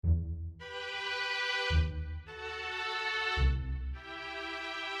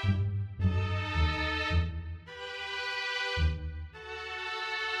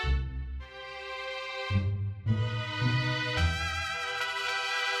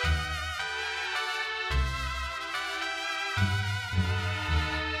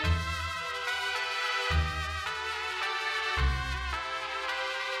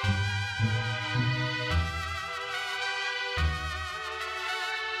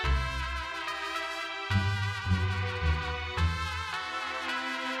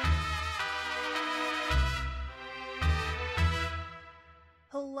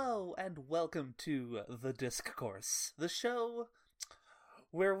welcome to The Discourse, the show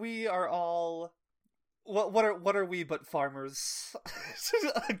where we are all... What are we but farmers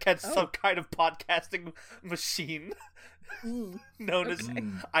against some kind of podcasting machine known as...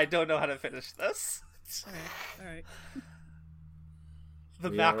 I don't know how to finish this. Alright. The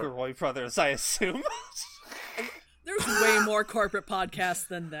McElroy brothers, I assume. There's way more corporate podcasts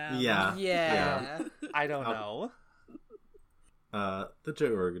than that. Yeah. I don't know. The Joe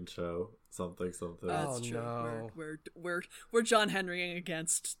Rogan Show. Something. That's true. No. We're John Henrying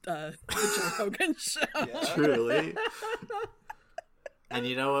against the Joe Rogan Show. Yeah. Truly. And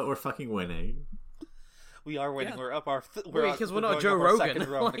you know what? We're fucking winning. We are winning. Yeah. We're up our... because we're not going Joe up our Rogan. second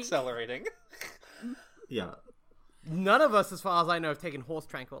row and Like- accelerating. Yeah. None of us, as far as I know, have taken horse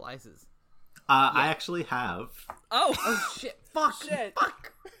tranquilizers. I actually have. Oh Shit. Fuck.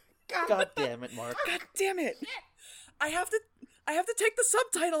 Fuck. God damn it, Mark. God damn it! I have to take the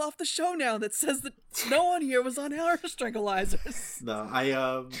subtitle off the show now that says that no one here was on horse tranquilizers. No, I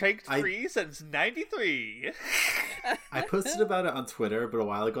Tranked free since 93. I posted about it on Twitter, but a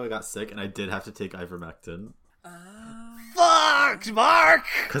while ago I got sick and I did have to take ivermectin. Fuck, Mark!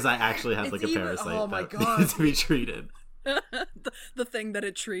 Because I actually had It's like a even- parasite oh my that God. needed to be treated. the thing that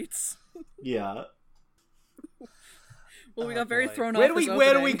it treats. Yeah. Well, we Oh, got very boy. thrown Where off. do we this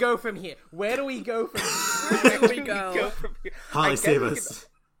where do we opening. go from here? Where do we go from here? Where do we go? From here. Holly, I guess save we us.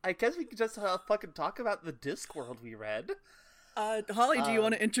 I guess we could just fucking talk about the Discworld we read. Holly, do you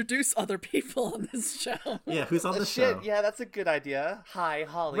want to introduce other people on this show? Yeah, who's on the Shit, show? yeah, that's a good idea. Hi,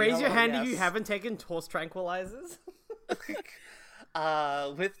 Holly. Raise your Hello, hand yes. if you haven't taken horse tranquilizers.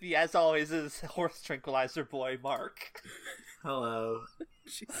 With me, as always, is horse tranquilizer boy, Mark. Hello.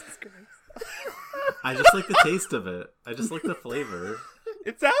 Jesus Christ. I just like the taste of it. I just like the flavor.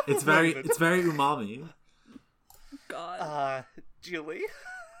 It's apple It's very flavored. umami. God. Julie?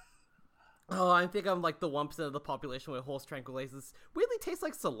 Oh, I think I'm like the 1% of the population where horse tranquilizers weirdly taste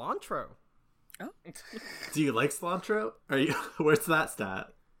like cilantro. Do you like cilantro? Are you? Where's that stat?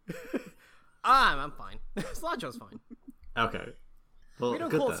 I'm fine. Cilantro's fine. Okay. Well, We don't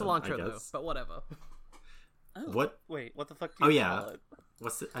good call it then, cilantro I though, guess. but whatever. What? Wait, what the fuck do you Oh, call yeah. it?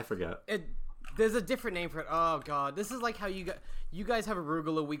 What's it? I forget. There's a different name for it. Oh god, this is like how you guys have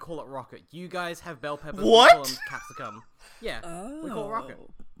arugula, we call it rocket. You guys have bell peppers, What? we call them capsicum. Yeah, we call it rocket.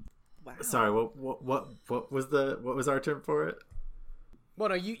 Wow. Sorry. What was our term for it? Well,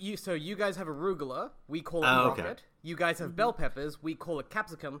 no, so you guys have arugula, we call it Oh, rocket. okay. You guys have bell peppers, we call it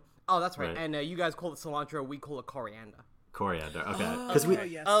capsicum. Oh, that's right. Right. And you guys call it cilantro, we call it coriander. Coriander. Okay. Oh, Because okay,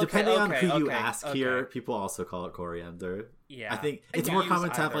 yes. depending on okay, who you okay, ask okay. here, people also call it coriander. Yeah. I think it's You more use common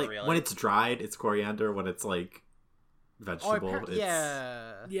to have either, like really. when it's dried, it's coriander. When it's like vegetable, it's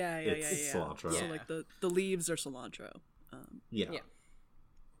Yeah. it's cilantro. So Yeah. like the leaves are cilantro. Yeah. Yeah.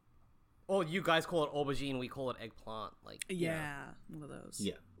 Or you guys call it aubergine, we call it eggplant. Like Yeah, one of those.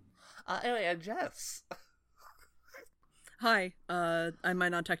 Yeah. Anyway, and Jess. Hi, I might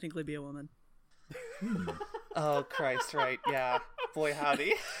not technically be a woman. Oh, Christ, right, yeah. Boy,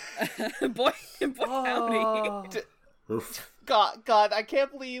 howdy. boy, howdy. Oof. God, I can't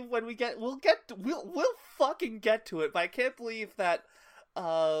believe when we'll fucking get to it, but I can't believe that,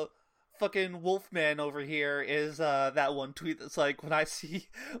 fucking Wolfman over here is, that one tweet that's like, when I see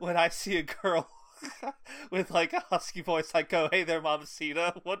a girl with, like, a husky voice, I go, hey there,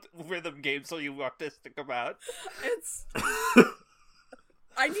 Mamacita, what rhythm games are you artistic about? It's.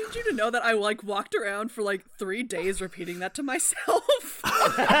 I need you to know that I like walked around for like 3 days repeating that to myself.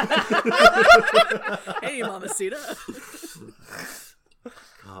 Hey, Mamacita.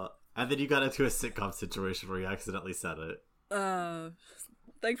 And then you got into a sitcom situation where you accidentally said it.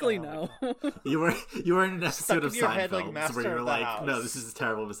 Thankfully, no. You were in an episode of in your head like Seinfeld Master where you were of the like, House. "No, this is a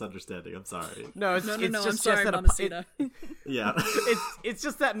terrible misunderstanding. I'm sorry." No, it's No, it's I'm just sorry, that Mamacita. Yeah. it's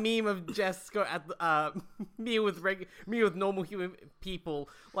just that meme of Jessica at me with normal human people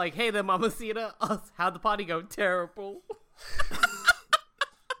like, hey there, Mamacita. How'd the party go? Terrible.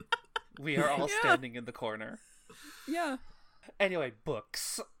 We are all standing in the corner. Yeah. Anyway,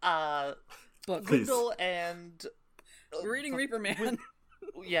 books. Book. Please. Wendell and... We're reading Reaper Man.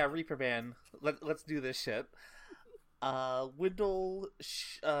 Yeah, Reaper Man. Let's do this shit. Wendell,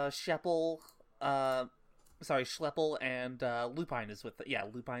 Schleppel, and Lupine is with them. Yeah,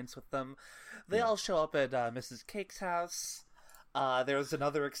 Lupine's with them. They all show up at Mrs. Cake's house. There's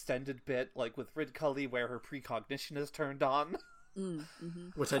another extended bit, like with Ridcully, where her precognition is turned on.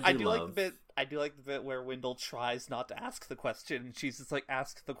 Which I do like love. the bit. I do like the bit where Wendell tries not to ask the question. And she's just like,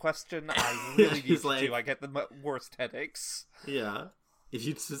 "Ask the question. I really need She's to like- do. I get the worst headaches." Yeah. If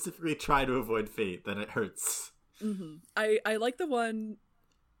you specifically try to avoid fate, then it hurts. I like the one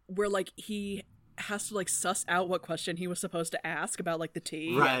where like he has to like suss out what question he was supposed to ask about like the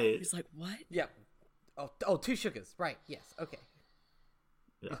tea. Right. He's like, what? Yep. Oh, 2 sugars. Right. Yes. Okay.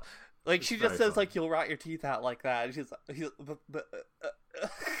 Yeah. Like It's she very just says fun. like you'll rot your teeth out like that. And she's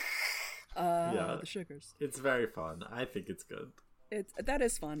Yeah. The sugars. It's very fun. I think it's good. That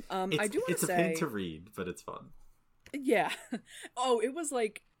is fun. It's, I do want it's to a say, pain to read, but it's fun. yeah. Oh, it was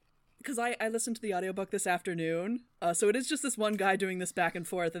like, because I listened to the audiobook this afternoon, so it is just this one guy doing this back and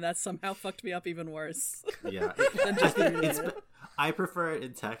forth, and that somehow fucked me up even worse. Yeah. Than just reading It's, it. I prefer it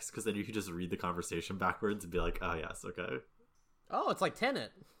in text because then you can just read the conversation backwards and be like, oh yes, okay. Oh, it's like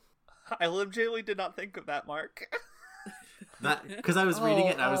Tenet. I legitimately did not think of that, Mark. That because I was reading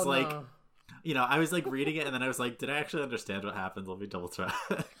it and I was like, no. you know, I was like reading it and then I was like, did I actually understand what happened? Let me double check.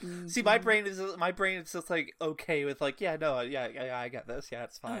 See, my brain is just like okay with like yeah I get this, yeah,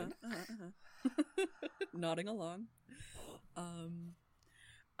 it's fine. Nodding along.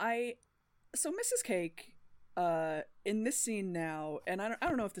 So Mrs. Cake, in this scene now, and I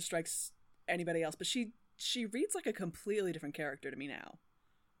don't know if this strikes anybody else, but she reads like a completely different character to me now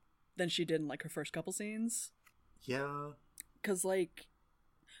than she did in like her first couple scenes. Yeah. Because like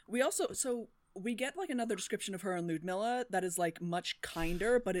we get like another description of her in Ludmilla that is like much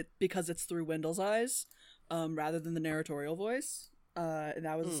kinder, but because it's through Wendell's eyes, rather than the narratorial voice. And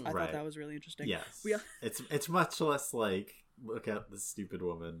that was I right. thought that was really interesting. Yes. We, It's much less like look at this stupid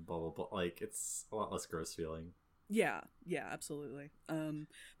woman, blah blah blah. Like it's a lot less gross feeling. yeah, absolutely.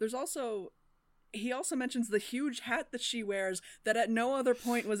 There's also he also mentions the huge hat that she wears that at no other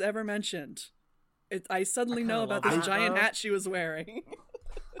point was ever mentioned. I suddenly I know kinda about love this that, giant though. hat she was wearing.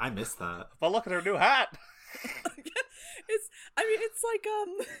 I missed that. But look at her new hat. It's like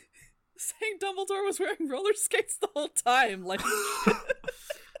saying Dumbledore was wearing roller skates the whole time. Like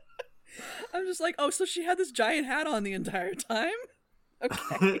I'm just like, oh, so she had this giant hat on the entire time?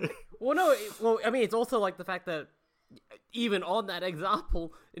 Okay. Well, no. I mean, it's also like the fact that even on that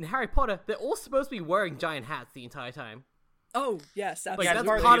example in Harry Potter, they're all supposed to be wearing giant hats the entire time. Oh, yes, Like, absolutely. Yeah,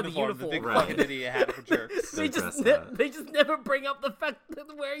 that's it's part of the The uniform. big Right. fucking idiot hat for jerks. They just They just never bring up the fact that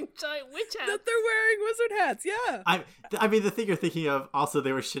they're wearing giant witch hats. that they're wearing wizard hats, yeah. I mean, the thing you're thinking of. Also,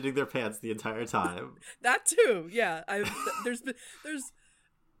 they were shitting their pants the entire time. That too, yeah. There's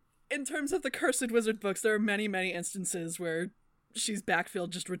in terms of the Cursed Wizard books, there are many, many instances where she's backfilled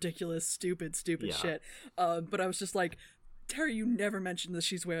just ridiculous, stupid Yeah. shit. But I was just like, Terry, you never mentioned that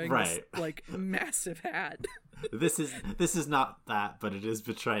she's wearing this Right. like massive hat. This is not that, but it is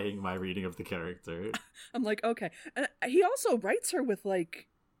betraying my reading of the character. I'm like, okay. And he also writes her with like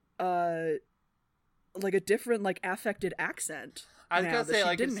a different like affected accent. I was now gonna that say she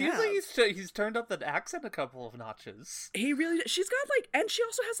like it didn't seems have. like he's turned up the accent a couple of notches. He really, she's got like, and she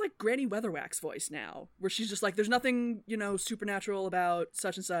also has like Granny Weatherwax voice now, where she's just like, there's nothing, supernatural about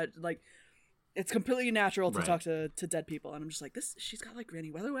such and such. Like, it's completely natural to Right. talk to dead people. And I'm just like, she's got like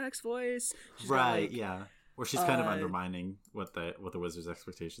Granny Weatherwax voice. She's got, Right? like, Yeah. Where she's kind of uh, undermining what the wizard's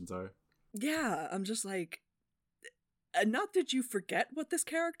expectations are. yeah, I'm just like, not that you forget what this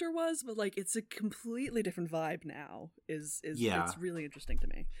character was, but like, it's a completely different vibe now. Yeah. It's really interesting to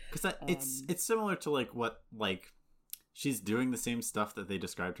me. Because it's similar to like what like she's doing the same stuff that they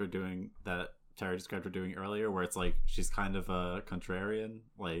described her doing, that Terry described her doing earlier, where it's like she's kind of a contrarian,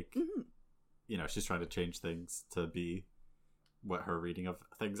 like Mhm. She's trying to change things to be what her reading of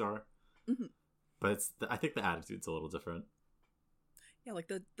things are. Mhm. But I think the attitude's a little different. Yeah, like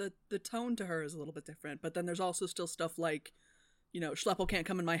the tone to her is a little bit different, but then there's also still stuff like, Schleppel can't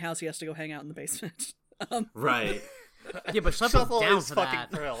come in my house; he has to go hang out in the basement. Right. Yeah, but Schleppel's Shuffle down is for fucking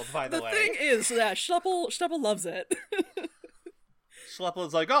that. thrilled, by the The way. thing is that Schleppel loves it.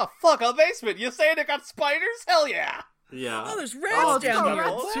 Schleppel's like, oh fuck, a basement. You saying it got spiders? Hell yeah! Yeah. Oh, there's Oh, rats it's down got here!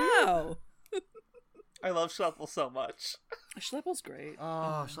 rats too. Wow, I love Schleppel so much. Schleppel's great.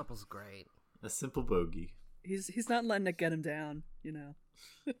 Oh, Schleppel's great. A simple bogey. He's not letting it get him down, Yeah.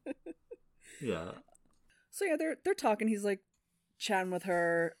 So yeah, they're talking. He's like chatting with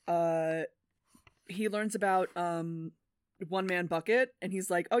her. He learns about One Man Bucket, and he's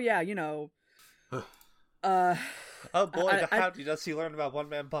like, oh yeah, Oh boy, I- howdy does he learn about One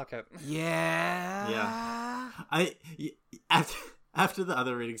Man Bucket? Yeah. Yeah. After the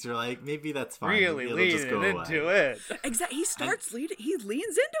other readings, you're like, maybe that's fine. Really Maybe it'll just go leaning into away. it. exactly. He starts leading. He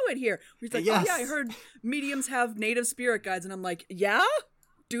leans into it here. He's like, Yes. oh yeah, I heard mediums have native spirit guides, and I'm like, yeah,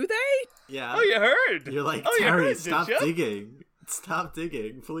 do they? Yeah. Oh, you heard? You're like, oh, you Terry, heard, stop did ya? digging. Stop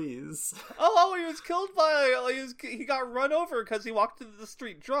digging, please. Oh, he was killed by. He got run over because he walked into the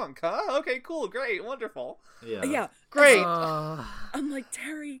street drunk, huh? Okay, cool, great, wonderful. Yeah. Yeah, Great. I'm like,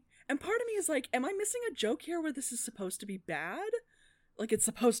 Terry, and part of me is like, am I missing a joke here where this is supposed to be bad? Like it's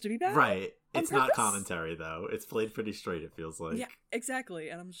supposed to be bad, Right. On It's not purpose? commentary though. It's played pretty straight. It feels like. Yeah, exactly.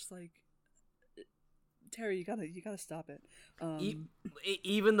 And I'm just like, Terry, you gotta stop it.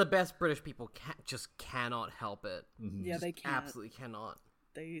 Even the best British people just cannot help it. Mhm. Yeah, they can't. Absolutely cannot.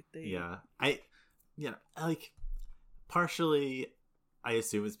 They Yeah. Like partially I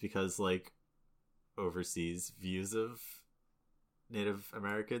assume it's because like overseas views of Native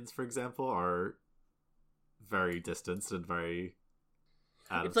Americans, for example, are very distanced and very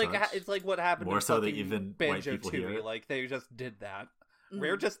out It's of like touch. it's like what happened More in so than fucking even white Banjo people Tooie. here. Like they just did that. Mhm.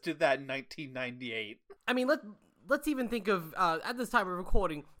 Rare just did that in 1998. I mean, let's even think of at this time of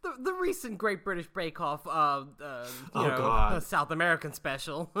recording the recent Great British Bake Off, God. South American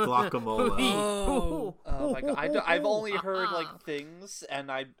special. Guacamole. Oh. Oh my god! I've only heard like things,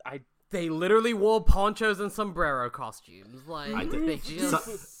 and I They literally wore ponchos and sombrero costumes. Like I did- they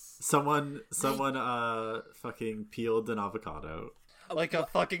just Someone fucking peeled an avocado. like a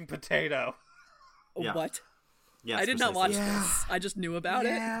fucking potato. Yeah. What? Yes, I did not watch precisely. this. I just knew about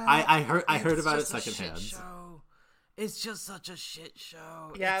it. I heard It's about it just a shit secondhand. show. It's just such a shit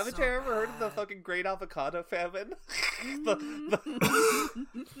show. Yeah, It's haven't so you ever heard of the bad. fucking Great Avocado Famine?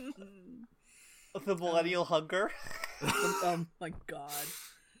 the Millennial Hunger. Oh my god,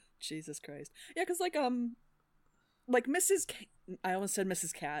 Jesus Christ! Yeah, because like Mrs. I almost said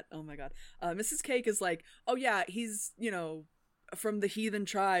Mrs. Cat. Oh my god, Mrs. Cake is like, oh yeah, he's from the heathen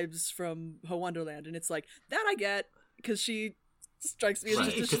tribes from Ho Wonderland, and it's like that I get because she strikes me as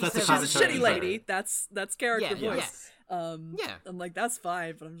Right, just 'cause that's she's the a commentary shitty for lady. it. That's character Yeah, voice. yeah. I'm like that's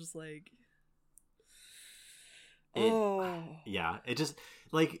fine, but I'm just like, It- oh Yeah, it's just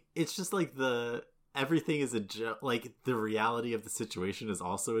like everything is a joke. Like the reality of the situation is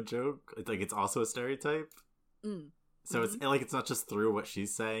also a joke. It's like it's also a stereotype. Mm. So it's like it's not just through what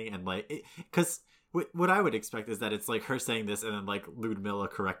she's saying and like because what I would expect is that it's like her saying this and then like Ludmilla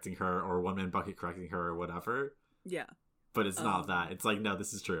correcting her or One Man Bucket correcting her or whatever. yeah. But it's not that. It's like no,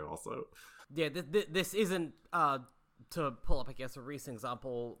 this is true also. Yeah, this isn't to pull up, I guess, a recent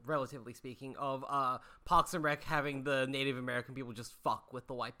example, relatively speaking, of Parks and Rec having the Native American people just fuck with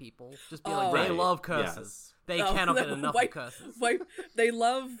the white people, just be like Oh. they Right, love curses. They Oh, cannot the get enough white- of curses. They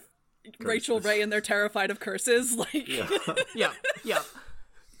love Rachel Curses. Ray and they're terrified of curses. Like Yeah. Yeah, yeah.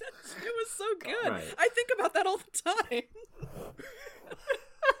 it was so good. Right. I think about that all the time.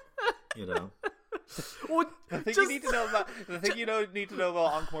 You know. Or The thing just- you need to know about need to know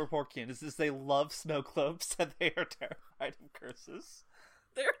about Ankh-Morporkian is they love snow globes and they are terrified of curses.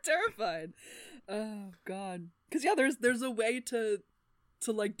 They're terrified. Oh god. Because yeah, there's a way to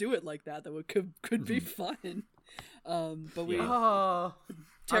like do it like that could be fun. But we Yeah. Oh.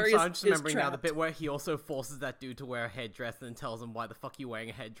 Terry I'm is remembering now the trapped. bit where he also forces that dude to wear a headdress and then tells him why the fuck you wearing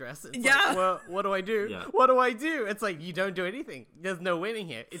a headdress. It's Yeah. like, well, what do I do? Yeah. What do I do? It's like you don't do anything. There's no winning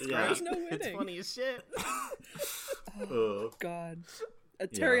here. It's Yeah. great. There's no It's winning. funny as shit. Ugh. God.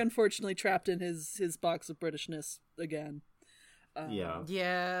 Terry Yeah. unfortunately trapped in his box of Britishness again. Yeah.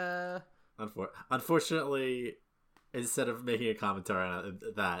 Yeah. Unfortunately, instead of making a commentary on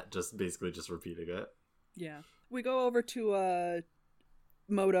that, just basically just repeating it. Yeah. We go over to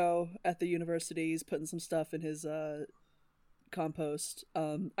Moto at the university. He's putting some stuff in his compost.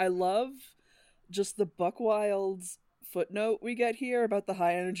 I love just the Buckwild's footnote we get here about the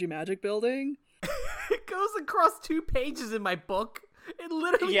high energy magic building. It goes across 2 pages in my book. It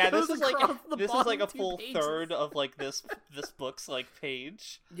literally Yeah, goes this is like across the this is bottom like a 2 full pages. third of like this book's like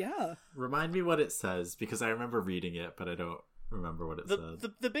page. Yeah. Remind me what it says because I remember reading it, but I don't remember what it says.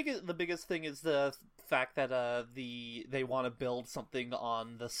 The biggest thing is the fact that they want to build something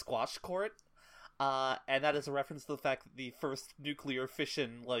on the squash court, and that is a reference to the fact that the first nuclear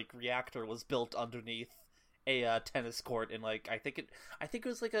fission like reactor was built underneath a tennis court in like I think it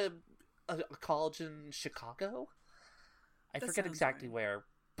was like a college in Chicago. I That forget sounds exactly right. where,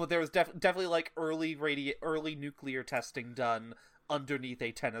 but there was definitely like early nuclear testing done underneath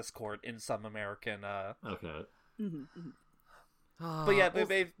a tennis court in some American Okay. But yeah,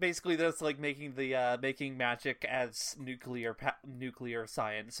 basically that's like making the making magic as nuclear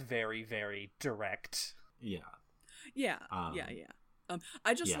science very, very direct. Yeah. Yeah. Um, yeah.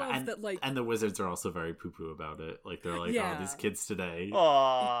 I just love and, that, like, and the wizards are also very poo-poo about it. Like they're like, Yeah. oh, these kids today.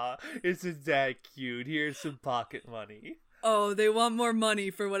 Aw, isn't that cute? Here's some pocket money. oh, they want more money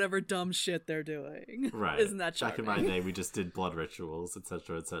for whatever dumb shit they're doing. Right. Isn't that Back in charming? my day, we just did blood rituals,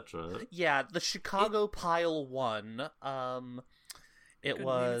 etc., etc. Yeah, the Chicago Pile 1, it Couldn't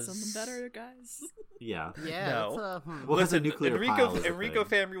was even something better, guys. Yeah. Yeah. No. That's, Well, because a Listen, nuclear pile is a Enrico thing.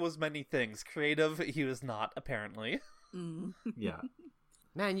 Family was many things. Creative, he was not, apparently. Mm. Yeah.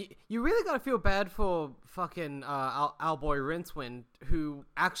 Man, you really gotta feel bad for fucking our boy Rincewind, who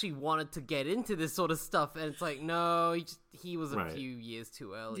actually wanted to get into this sort of stuff, and it's like, no, he was a few years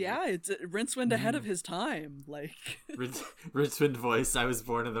too early. Yeah, it's Rincewind ahead of his time. Like Rincewind voice, I was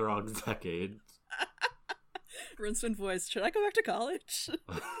born in the wrong decade. Rincewind voice, should I go back to college?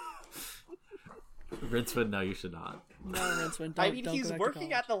 Rincewind, no, you should not. No, Rincewind, don't. I mean, don't he's go back working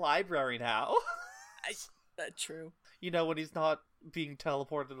to at the library now. True. You know, when he's not being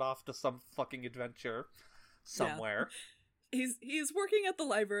teleported off to some fucking adventure somewhere. Yeah. He's working at the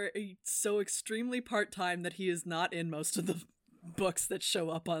library so extremely part-time that he is not in most of the books that show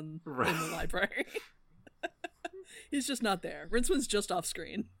up in the library. He's just not there. Rincewind's just off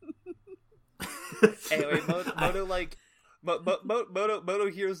screen. Anyway, Moto like Moto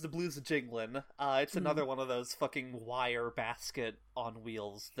hears the blues of jingling. It's another one of those fucking wire basket on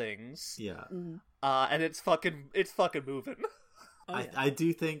wheels things. Yeah. And it's fucking moving. Oh, yeah. I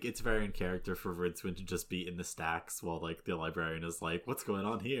do think it's very in character for Rincewind to just be in the stacks while like the librarian is like, "What's going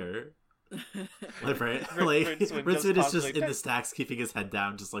on here?" Rincewind is just in the stacks, keeping his head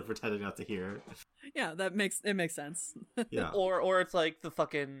down, just like pretending not to hear. Yeah, it makes sense. Yeah. Or it's like the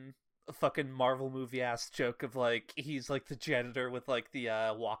fucking Marvel movie ass joke of like he's like the janitor with like the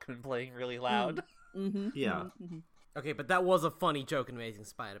Walkman playing really loud. Mm-hmm, Yeah. mm-hmm. Okay, but that was a funny joke in Amazing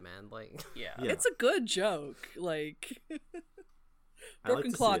Spider-Man. Like, Yeah. It's a good joke. Like,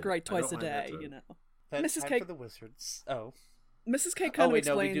 broken clock right twice a day. You know. That's Mrs. time K for the wizards. Oh. Mrs. K kind of explains.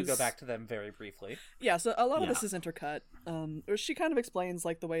 No, we do go back to them very briefly. Yeah, so a lot of this is intercut. She kind of explains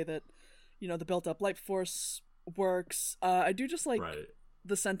like the way that, you know, the built-up life force works. I do just like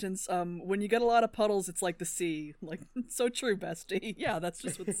the sentence, when you get a lot of puddles, it's like the sea. Like, so true, bestie. Yeah, that's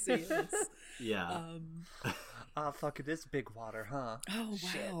just what the sea is. Yeah. Fuck, it is big water, huh? Oh,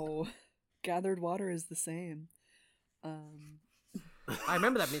 Shit. wow. Gathered water is the same. I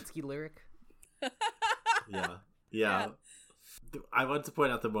remember that Mitski lyric. Yeah. I want to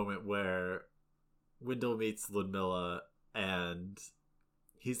point out the moment where Wendell meets Ludmilla, and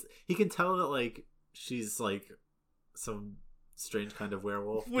he can tell that like she's like some strange kind of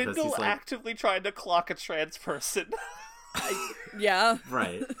werewolf. Wendell he's, like, actively trying to clock a trans person. Yeah.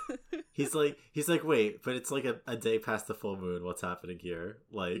 Right. He's like, wait, but it's like a day past the full moon. What's happening here?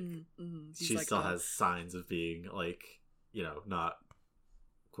 Like, she like, still has signs of being like, you know, not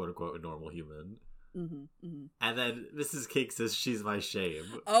quote unquote a normal human. And then Mrs. Cake says she's my shame.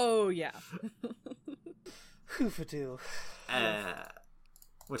 Oh yeah. Hoofadoo.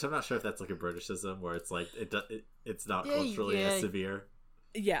 Which I'm not sure if that's like a Britishism where it's like it's not culturally as severe.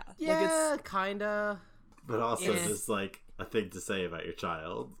 Yeah. Yeah, like it's kinda. But also just like a thing to say about your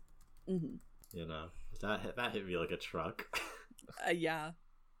child. Mm-hmm. You know, that hit me like a truck. Yeah.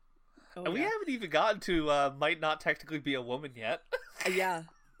 Oh, And we haven't even gotten to might not technically be a woman yet. Yeah.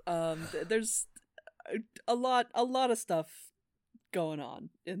 There's a lot of stuff going on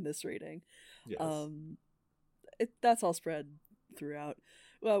in this reading. Yes. That's all spread throughout.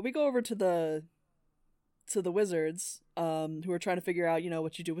 Well, we go over to the wizards, who are trying to figure out, you know,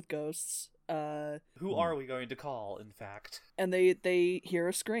 what you do with ghosts. Who are we going to call, in fact? And they hear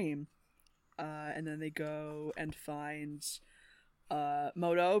a scream, and then they go and find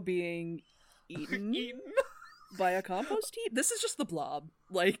Moto being eaten by a compost heap. This is just the Blob.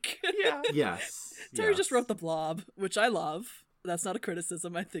 Like, Yeah. Yes. Terry just wrote the Blob, which I love. That's not a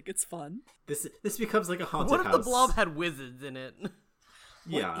criticism. I think it's fun. This becomes like a haunted What if house. the Blob had wizards in it?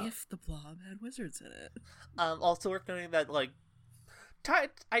 Yeah. What if the Blob had wizards in it? Also worth noting that like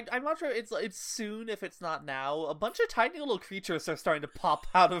I'm not sure it's soon if it's not now. A bunch of tiny little creatures are starting to pop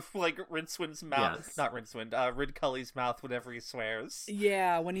out of like Rincewind's mouth. Yes. Not Rincewind, Ridcully's mouth whenever he swears.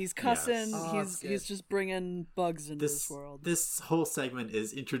 Yeah, when he's cussing, Yes. Oh, he's just bringing bugs into this world. This whole segment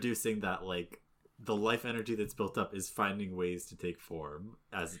is introducing that like the life energy that's built up is finding ways to take form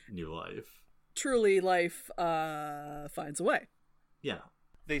as new life. Truly, life finds a way. Yeah.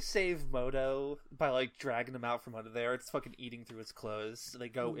 They save Moto by like dragging him out from under there. It's fucking eating through his clothes. They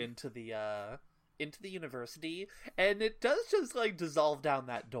go into the university, and it does just like dissolve down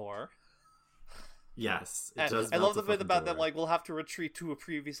that door. Yes. It And does I love melt the the bit fucking about door. them like we'll have to retreat to a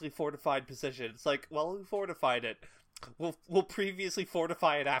previously fortified position. It's like, well, we fortified it. We'll previously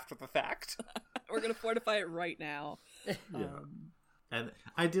fortify it after the fact. We're gonna fortify it right now. Yeah. And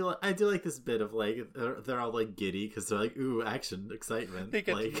I do like this bit of like they're all like giddy because they're like, ooh, action, excitement. They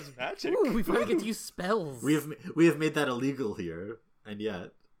get to like use magic. Ooh, we finally get to use spells. we have made that illegal here, and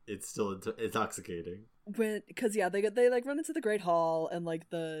yet it's still intoxicating. Because they like run into the Great Hall, and like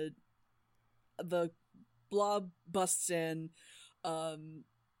the Blob busts in, and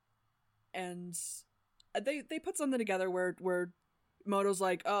they put something together where Moto's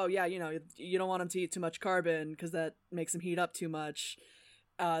like, oh yeah, you don't want him to eat too much carbon because that makes him heat up too much.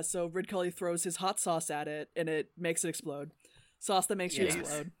 So Rid Cully throws his hot sauce at it, and it makes it explode. Sauce that makes you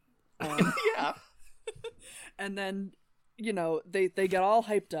explode. Yeah. And then, they get all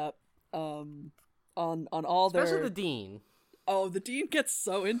hyped up on all their... Especially the Dean. Oh, the Dean gets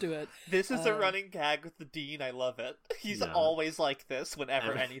so into it. This is a running gag with the Dean. I love it. He's always like this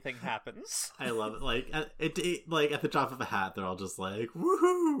whenever anything happens. I love it. Like like at the drop of a hat, they're all just like,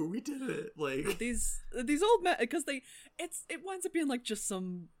 "Woohoo, we did it!" Like these old men, because it winds up being like just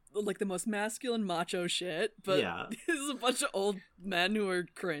some like the most masculine macho shit. But this is a bunch of old men who are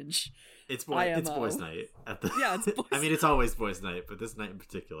cringe. It's boys' night at the. Yeah, it's boys. I mean, it's always boys' night, but this night in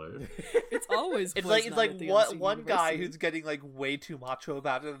particular, it's always. It's boys' like night at the one Unseen guy University. who's getting like way too macho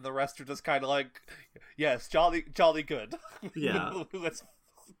about it, and the rest are just kind of like, yes, jolly good. Yeah. Let's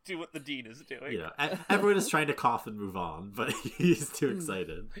do what the Dean is doing. Yeah, everyone is trying to cough and move on, but he's too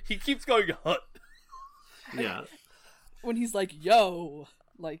excited. He keeps going, hut. Yeah. When he's like, "Yo,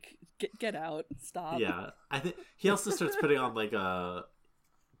 like, get out, stop." Yeah, I think he also starts putting on like a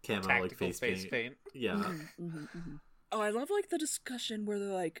camo Tactical like face paint. Yeah. Oh, I love like the discussion where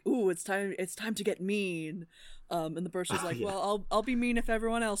they're like, "Ooh, it's time to get mean," and the Bursar's like, "Well, I'll be mean if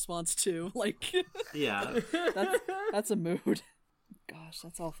everyone else wants to." Like, Yeah. that's a mood. Gosh,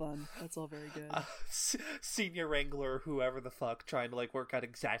 that's all fun. That's all very good. Senior Wrangler, whoever the fuck, trying to like work out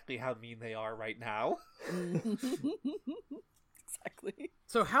exactly how mean they are right now. Exactly.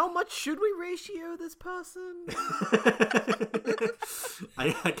 So how much should we ratio this person?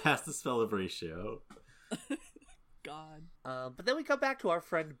 I cast a spell of ratio. God. But then we come back to our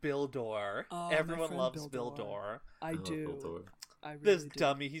friend Bildor. Oh, my Everyone friend loves Bildor. Bildor. I love do. Bildor. I really This do.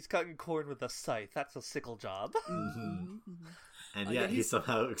 dummy, he's cutting corn with a scythe. That's a sickle job. And yeah, yet he's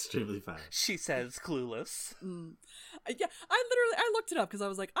somehow extremely fast. She says, clueless. Yeah, I looked it up because I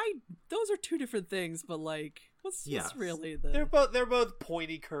was like, those are two different things, but like, what's really the? They're both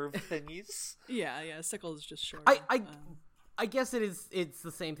pointy curved thingies. Yeah, sickle is just short. I guess it's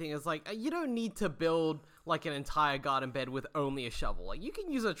the same thing as like you don't need to build like an entire garden bed with only a shovel. Like you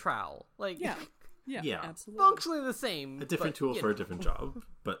can use a trowel. Like yeah, absolutely. functionally the same. A different tool for a different job,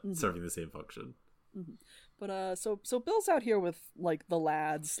 but serving the same function. But so Bill's out here with like the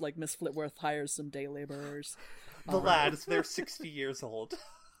lads. Like Miss Flitworth hires some day laborers. The lads, they're 60 years old.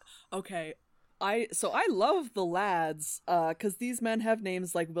 Okay, I love the lads because these men have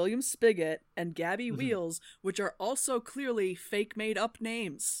names like William Spigot and Gabby Wheels, which are also clearly fake made up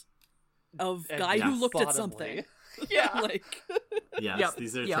names of guy who looked at something. Yeah. Like Yes,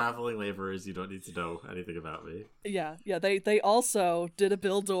 these are traveling laborers. You don't need to know anything about me. yeah. They also did a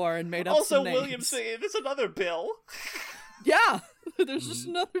Bildor and made up Also, some names. William saying, there's another Bill. Yeah, there's just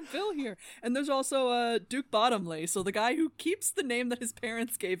another Bill here. And there's also Duke Bottomley, so the guy who keeps the name that his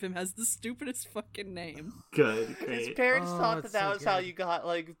parents gave him has the stupidest fucking name. Good, His great. parents thought that's that so was how good. you got,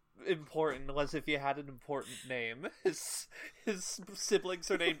 like, important, was if you had an important name. His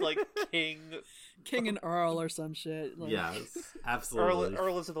siblings are named, like, King King and Earl or some shit. Like, Yes, absolutely.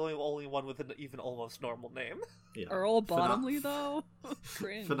 Earl is the only one with an even almost normal name. Yeah. Earl Bottomley, though?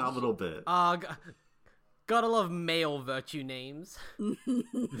 Cringe. Phenomenal bit. Gotta love male virtue names.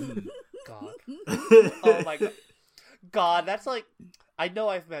 God. Oh my god. God, that's like... I know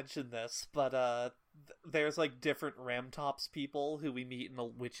I've mentioned this, but there's like different Ramtops people who we meet in the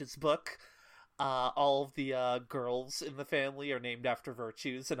Witch's book. All of the girls in the family are named after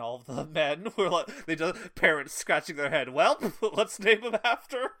virtues, and all of the men were like, parents scratching their head. Well, let's name them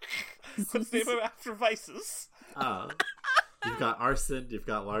after vices. You've got arson, you've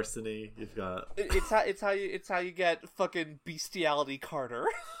got larceny, you've got. It's how you get fucking bestiality Carter.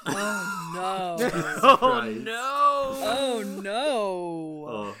 Oh, no. Oh Christ. no! Oh, no.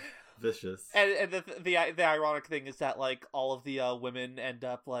 Oh, vicious. And the ironic thing is that like all of the women end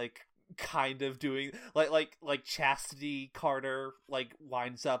up like kind of doing like Chastity Carter like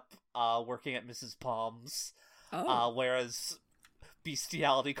winds up working at Mrs. Palm's, whereas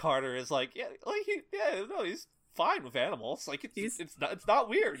Bestiality Carter is like he's fine with animals, like it's not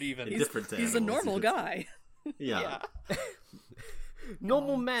weird even. Different to He's a animals, normal you could guy. say. Yeah.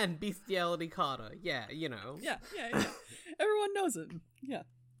 Normal man, bestiality Carter. Yeah, you know. Yeah. Everyone knows him. Yeah.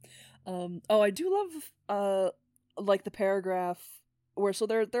 I do love like the paragraph where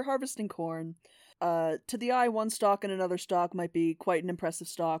they're harvesting corn. To the eye, one stalk and another stalk might be quite an impressive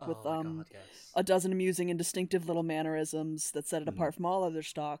stalk with a dozen amusing and distinctive little mannerisms that set it apart from all other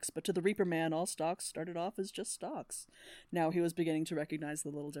stalks. But to the Reaper man, all stalks started off as just stalks. Now he was beginning to recognize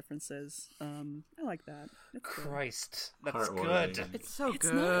the little differences. I like that. It's good. Christ, that's Heartwarming. good. It's so It's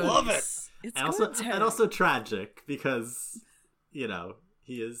good. nice. Love it. It's And good, also Terry. and also tragic because you know,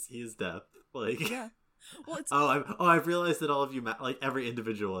 he is death. Like, Yeah. Well, it's I've realized that all of you like every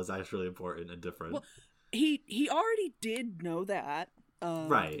individual is actually important and different. Well, he already did know that.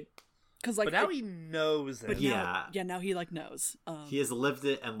 Right. Because like, but now he knows it. but Yeah. now he like knows. He has lived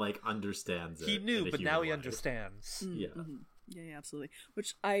it and like understands it. He knew, in a but human now he way. understands. Yeah. Yeah, absolutely.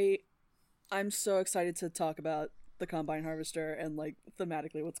 Which I'm so excited to talk about the Combine Harvester and like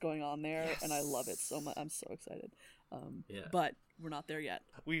thematically what's going on there, and I love it so much. I'm so excited. Yeah. But we're not there yet.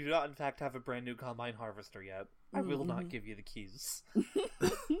 We do not, in fact, have a brand new Combine Harvester yet. I will not give you the keys.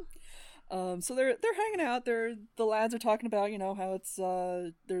 So they're hanging out. The lads are talking about, you know, how it's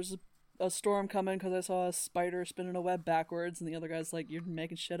there's a storm coming because I saw a spider spinning a web backwards, and the other guy's like, "You're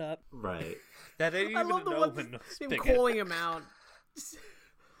making shit up." Right. That ain't I even love an the one omen. him calling him out.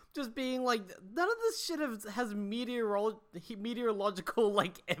 Just being like, none of this shit has meteorological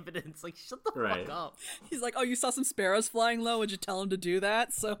like evidence. Like, shut the Right. fuck up. He's like, "Oh, you saw some sparrows flying low? Would you tell him to do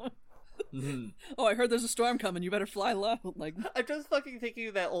that?" So, oh, I heard there's a storm coming. You better fly low. Like, I'm just fucking thinking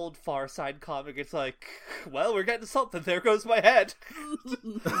of that old Far Side comic. It's like, well, we're getting something. There goes my head.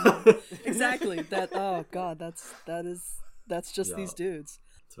 exactly. That. Oh God, that's just Yeah. these dudes.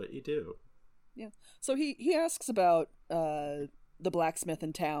 That's what you do. Yeah. So he asks about the blacksmith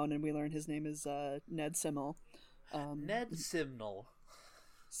in town, and we learn his name is Ned Simmel. Ned Simnel.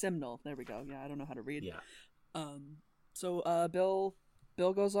 Simnel. There we go. Yeah, I don't know how to read. Yeah. So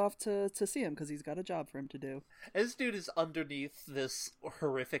Bill goes off to see him because he's got a job for him to do. This dude is underneath this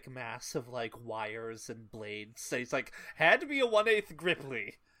horrific mass of, like, wires and blades. So he's like, had to be a 1/8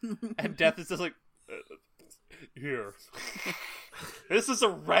 Gripply. And Death is just like, here. This is a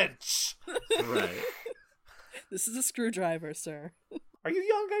wrench. Right. This is a screwdriver, sir. Are you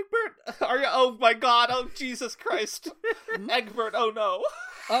young, Egbert? Are you? Oh my God! Oh Jesus Christ, Egbert! Oh no!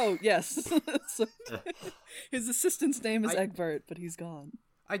 Oh yes. So, his assistant's name is Egbert, but he's gone.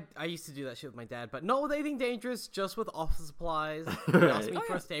 I used to do that shit with my dad, but not with anything dangerous, just with office supplies. He Right. asked me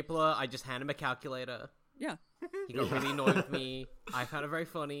for a stapler, I just hand him a calculator. Yeah. He got really annoyed with me. I found it very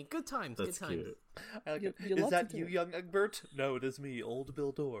funny. Good times, That's good times. cute. I like You- it. you Is love that to do you, it. young Egbert? No, it is me, old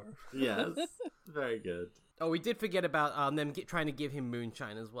Bill Dorr. Yes. Very good. Oh, we did forget about them trying to give him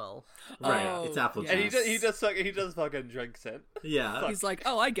moonshine as well. Right. Oh, It's apple yeah. And juice. he just fucking drinks it. Yeah. He's like,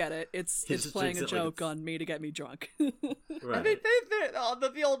 oh, I get it. It's He just playing a drinks it like joke it's- on me to get me drunk. Right.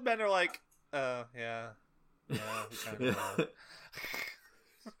 The old men are like, oh yeah, we kind of.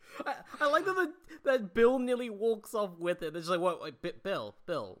 I like that Bill nearly walks off with it. It's like, what? Wait, Bill,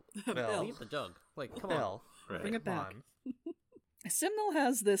 Bill. leave the jug. Like, come Bill, Right. Bring it come back. on. Simnel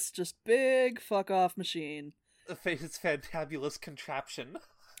has this just big fuck off machine. His fantabulous contraption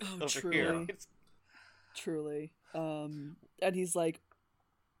Oh, over truly. here. It's- Truly. And he's like,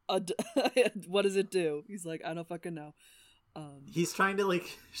 what does it do? He's like, I don't fucking know. He's trying to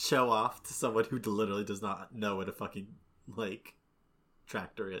like show off to someone who literally does not know what a fucking like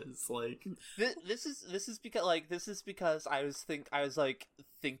tractor is. Like, This is because I was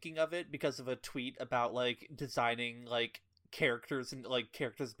thinking of it because of a tweet about like designing like characters and like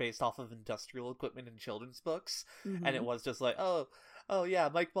characters based off of industrial equipment in children's books, and it was just like, oh yeah,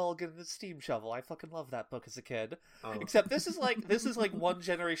 Mike Mulligan and his steam shovel. I fucking love that book as a kid. oh, Except this is like one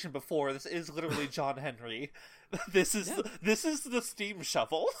generation before. This is literally John Henry. This is the steam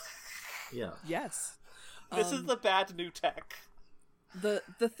shovel. yeah. Yes. This is the bad new tech. The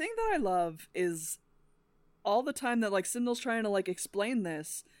thing that I love is all the time that like Simnel's trying to like explain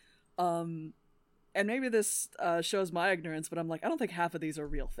this, and maybe this shows my ignorance, but I'm like, I don't think half of these are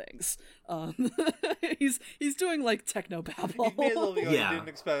real things. He's doing like techno babble. You may as well be like, Yeah. didn't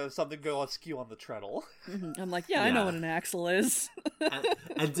expect something to go askew on the treadle. I'm like, yeah, I know Yeah. what an axle is.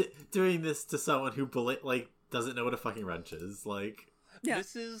 and doing this to someone who like doesn't know what a fucking wrench is. Like, Yeah.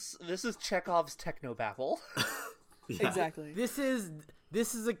 This is Chekhov's technobabble. yeah. Exactly. This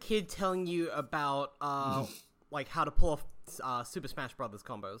is a kid telling you about like how to pull off Super Smash Brothers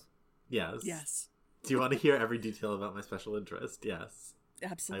combos. Yes. Yes. Do you want to hear every detail about my special interest? Yes.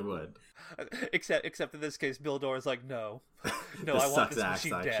 Absolutely. I would. Except in this case, Bill Dorr is like, no, I This want sucks this ass,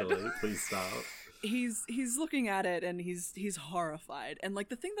 machine actually. dead. Please stop. He's looking at it and he's horrified. And like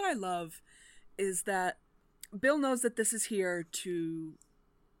the thing that I love is that Bill knows that this is here to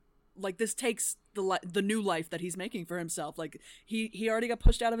like this takes the new life that he's making for himself. Like he already got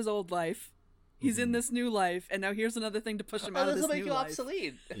pushed out of his old life. He's in this new life, and now here's another thing to push him out of This this will make new you life.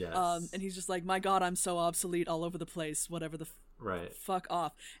 obsolete. Yes. And he's just like, my God, I'm so obsolete all over the place. Whatever the right. fuck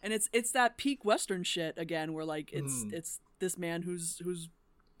off. And it's that peak Western shit again, where like it's this man whose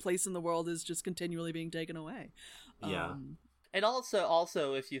place in the world is just continually being taken away. Yeah. And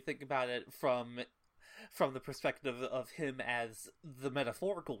also, if you think about it from from the perspective of him as the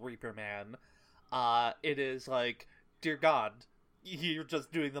metaphorical Reaper Man, it is like, dear God, you're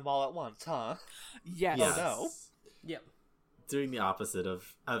just doing them all at once, huh? Yes. Yes. Oh, no. Yep. Doing the opposite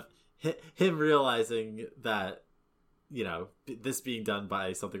of him realizing that, you know, this being done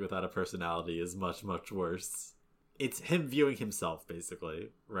by something without a personality is much, much worse. It's him viewing himself, basically,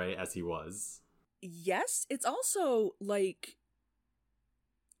 right, as he was. Yes, it's also like,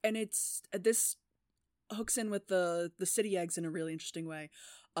 and it's this hooks in with the city eggs in a really interesting way,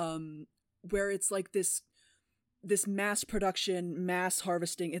 where it's like this mass production, mass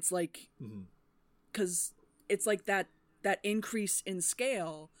harvesting. It's like, because it's like that increase in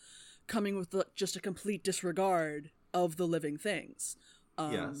scale coming with just a complete disregard of the living things.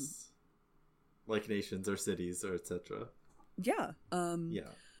 Yes, like nations or cities or etc. Yeah. Yeah.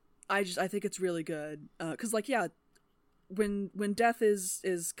 I think it's really good, because like, yeah, when Death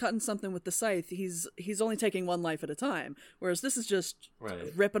is cutting something with the scythe, he's only taking one life at a time, whereas this is just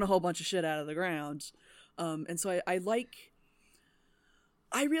Right. ripping a whole bunch of shit out of the ground. And so I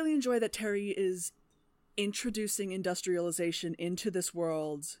really enjoy that Terry is introducing industrialization into this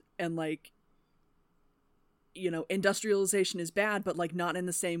world, and like, you know, industrialization is bad, but like not in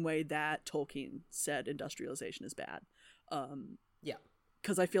the same way that Tolkien said industrialization is bad. Yeah.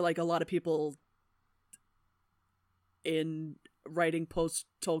 Because I feel like a lot of people in writing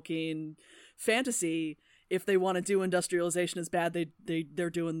post-Tolkien fantasy, if they want to do industrialization as bad, they're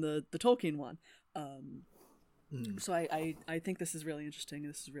doing the Tolkien one. So I think this is really interesting.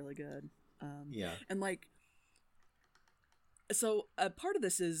 This is really good. Yeah. And like, so a part of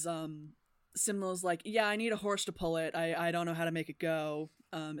this is Simnel's like, yeah, I need a horse to pull it. I don't know how to make it go.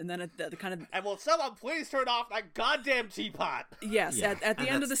 And then at the kind of, And will someone please turn off that goddamn teapot? yes, Yeah. at the And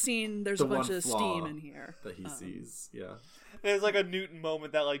end of that's the scene, there's the a bunch one of flaw steam in here that he sees. Yeah. There's like a Newton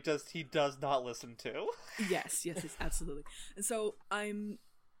moment that like just he does not listen to. Yes, absolutely. And so I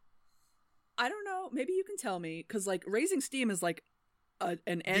don't know, maybe you can tell me, because like Raising Steam is like an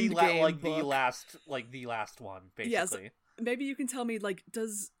end game book. the last one, basically. Yes. Maybe you can tell me, like,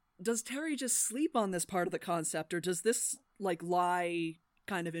 does Terry just sleep on this part of the concept, or does this like lie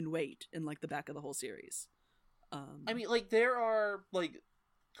kind of in wait in like the back of the whole series? I mean, like, there are like,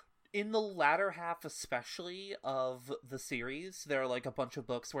 in the latter half especially of the series, there are like a bunch of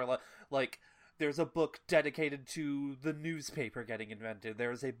books where like there's a book dedicated to the newspaper getting invented.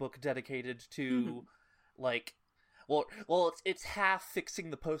 There's a book dedicated to like, well, it's half fixing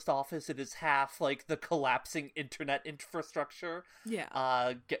the post office. It is half like the collapsing internet infrastructure.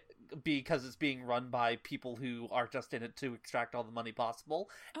 Yeah. Because it's being run by people who are just in it to extract all the money possible.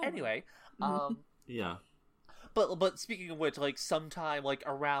 Oh. Anyway, Yeah. But speaking of which, like sometime like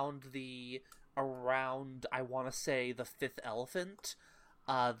around I want to say the fifth elephant,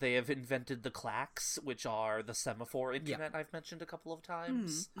 they have invented the clacks, which are the semaphore internet I've mentioned a couple of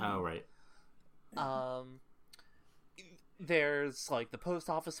times. Oh, right. There's like the post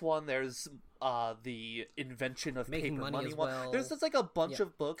office one. There's the invention of Making paper money money as one. well. There's just like a bunch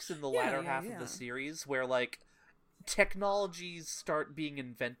of books in the latter half of the series where like technologies start being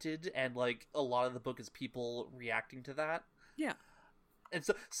invented, and like a lot of the book is people reacting to that. Yeah. And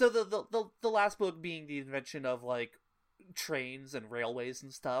so the last book being the invention of like trains and railways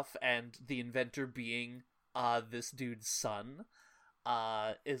and stuff, and the inventor being this dude's son,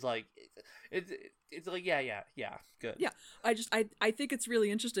 is like it's like yeah good. Yeah. I think it's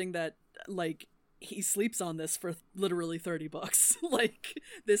really interesting that like he sleeps on this for literally 30 books. Like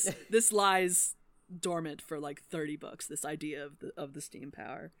this lies dormant for like 30 books, this idea of the steam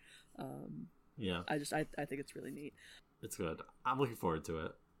power. Yeah. I think it's really neat. It's good. I'm looking forward to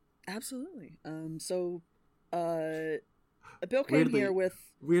it. Absolutely. So Bill came here with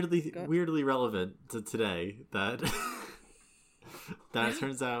weirdly relevant to today that it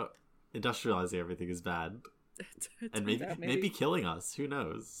turns out industrializing everything is bad. And maybe killing us. Who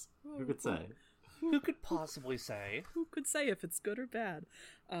knows? Who could say? Who could possibly say? Who could say if it's good or bad?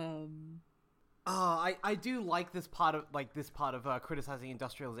 I do like this part of criticizing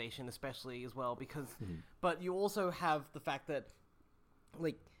industrialization, especially as well, because but you also have the fact that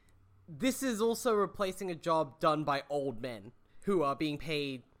like this is also replacing a job done by old men who are being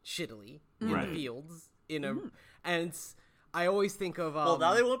paid shittily in the fields and I always think of well,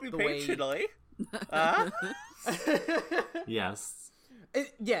 now they won't be paid shittily. Yes.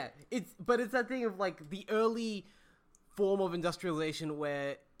 It's that thing of like the early form of industrialization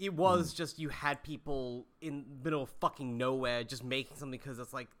where it was just you had people in the middle of fucking nowhere just making something because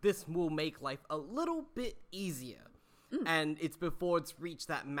it's like this will make life a little bit easier, and it's before it's reached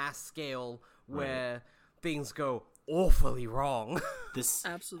that mass scale where things go awfully wrong. This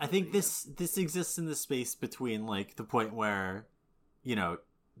Absolutely, I think yeah. this exists in the space between like the point where, you know,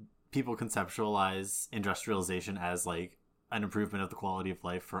 people conceptualize industrialization as like an improvement of the quality of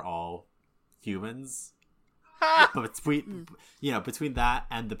life for all humans. But between between that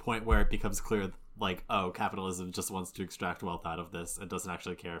and the point where it becomes clear like, oh, capitalism just wants to extract wealth out of this and doesn't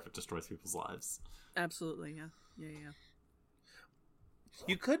actually care if it destroys people's lives. Absolutely, yeah.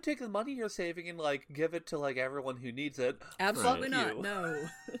 You could take the money you're saving and like give it to like everyone who needs it. Absolutely Fuck not. you.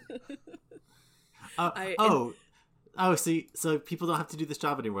 No. So people don't have to do this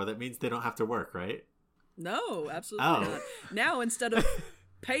job anymore. That means they don't have to work, right? No, absolutely Oh. not. Now, instead of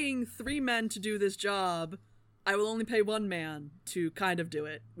paying 3 men to do this job, I will only pay 1 man to kind of do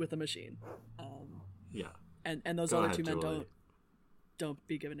it with a machine. Yeah. And those Go other ahead, 2 men Julie. don't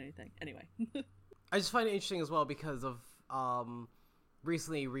be given anything. Anyway. I just find it interesting as well because of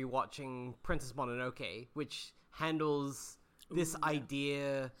recently rewatching Princess Mononoke, which handles this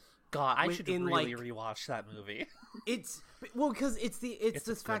idea. God, I should Within, really like- rewatch that movie. It's because it's It's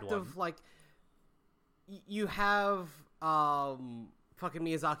a this good fact of one. like you have fucking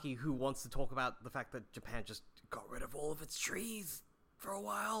Miyazaki who wants to talk about the fact that Japan just got rid of all of its trees for a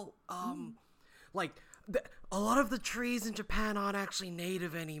while. Like a lot of the trees in Japan aren't actually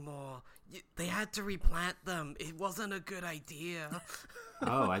native anymore. They had to replant them. It wasn't a good idea.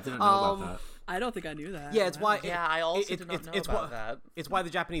 Oh, I didn't know about that. I don't think I knew that. Yeah, it's why. Yeah, I also did not know about that. It's why the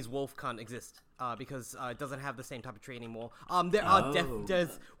Japanese wolf can't exist, because it doesn't have the same type of tree anymore. There are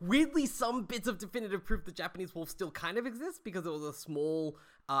there's weirdly some bits of definitive proof the Japanese wolf still kind of exists because it was a small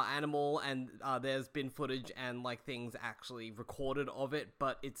animal, and there's been footage and like things actually recorded of it.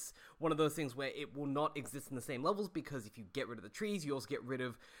 But it's one of those things where it will not exist in the same levels because if you get rid of the trees, you also get rid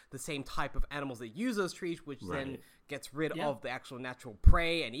of the same type of animals that use those trees, which then Right. gets rid Yeah. of the actual natural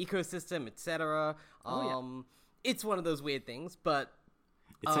prey and ecosystem, etc. Oh, It's one of those weird things, but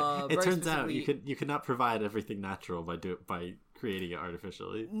It very turns out specifically- you cannot provide everything natural by creating it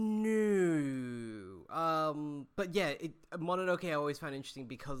artificially. no. But yeah, Mononoke I always found interesting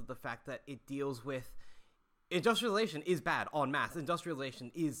because of the fact that it deals with industrialization is bad en masse.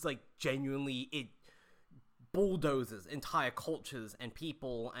 Industrialization is like genuinely it bulldozes entire cultures and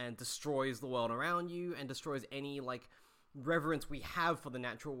people and destroys the world around you and destroys any like reverence we have for the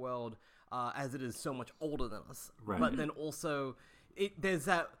natural world as it is so much older than us. Right. But then also there's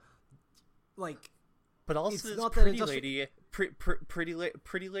that like But also, It's this not that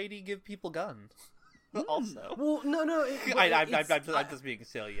pretty lady give people guns. Also, well no I'm just being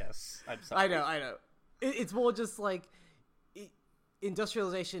silly. Yes, I'm sorry. I know. It's more just like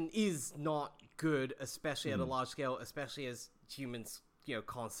industrialization is not good, especially at a large scale, especially as humans,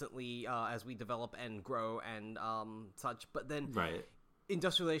 constantly as we develop and grow and such. But then, Right.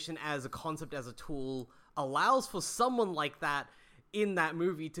 industrialization as a concept, as a tool, allows for someone like that in that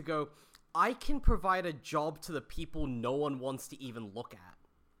movie to go, I can provide a job to the people no one wants to even look at.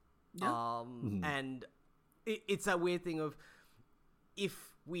 Yeah. And it's that weird thing of if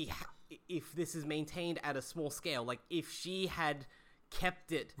this is maintained at a small scale, like if she had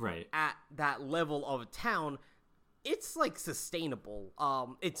kept it Right. at that level of a town, it's like sustainable.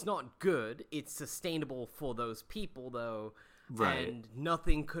 It's not good. It's sustainable for those people though. Right. And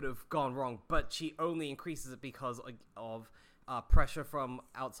nothing could have gone wrong, but she only increases it because of pressure from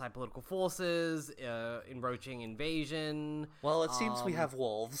outside political forces, encroaching invasion. Well, it seems we have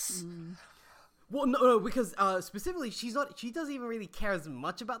wolves. Well, no, because specifically, she doesn't even really care as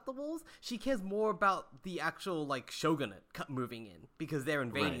much about the wolves. She cares more about the actual like shogunate moving in because they're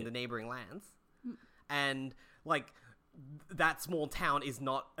invading Right. the neighboring lands, and like that small town is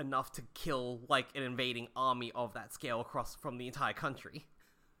not enough to kill like an invading army of that scale across from the entire country.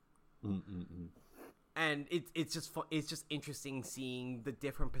 And it's just interesting seeing the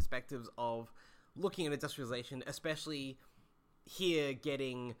different perspectives of looking at industrialization, especially here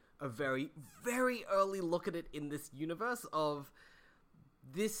getting a very, very early look at it in this universe of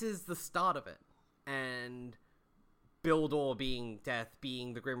this is the start of it. And Bildor being death,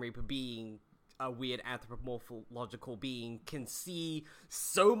 being the Grim Reaper, being a weird anthropomorphological being, can see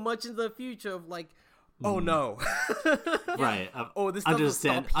so much into the future of like, oh no. Right. Oh, this doesn't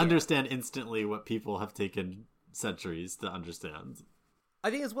stop here. Understand instantly what people have taken centuries to understand. I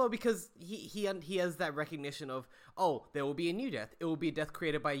think as well because he has that recognition of, oh, there will be a new death. It will be a death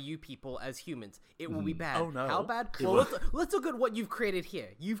created by you people as humans. It will be bad. Oh, no. How bad? Well, let's look at what you've created here.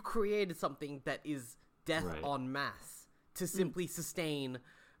 You've created something that is death Right. en masse to simply sustain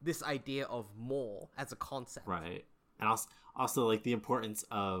this idea of more as a concept. Right. And also like the importance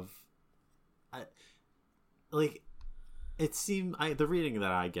of like it seemed the reading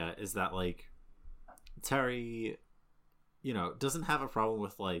that I get is that like Terry doesn't have a problem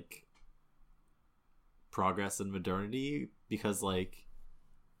with like progress and modernity, because like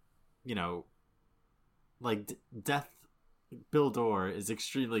Death Bill Door is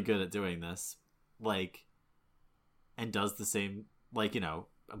extremely good at doing this, like, and does the same, like,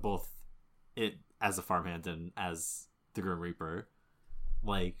 both it as a farmhand and as the Grim Reaper,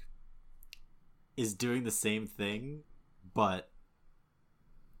 like, is doing the same thing, but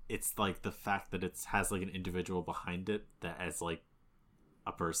it's like the fact that it has like an individual behind it that as like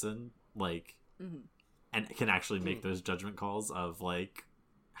a person, like, and can actually make those judgment calls of like,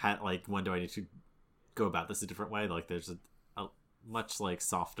 when do I need to go about this a different way? Like, there's a much like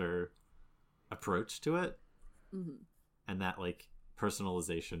softer approach to it, and that like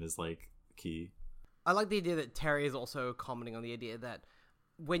personalization is like key. I like the idea that Terry is also commenting on the idea that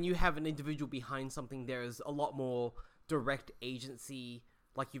when you have an individual behind something, there is a lot more direct agency,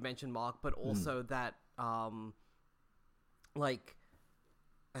 like you mentioned, Mark, but also that, like,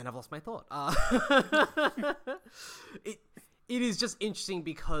 and I've lost my thought. It is just interesting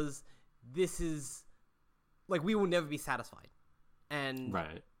because this is, like, we will never be satisfied. And,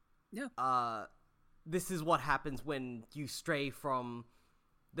 right. Yeah. This is what happens when you stray from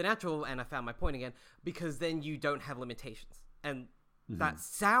the natural, and I found my point again, because then you don't have limitations. And that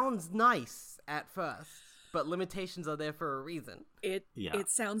sounds nice at first, but limitations are there for a reason. It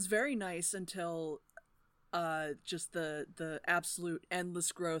sounds very nice until just the absolute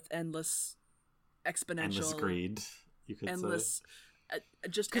endless growth, endless exponential, endless greed, you could endless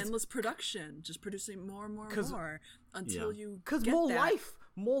just endless production, just producing more and more and more until you because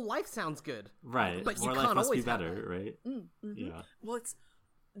more life sounds good, right? But more you life can't must always be better, right? Yeah. Well, it's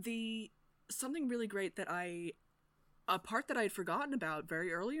something really great that a part that I had forgotten about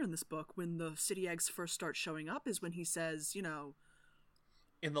very earlier in this book, when the city eggs first start showing up, is when he says,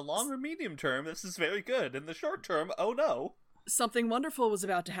 in the long or medium term, this is very good. In the short term, oh no. Something wonderful was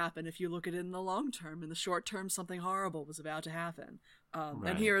about to happen if you look at it in the long term. In the short term, something horrible was about to happen.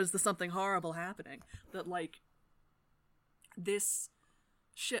 Right. And here is the something horrible happening. That, like, this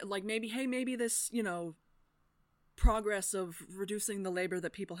shit, like, maybe this, progress of reducing the labor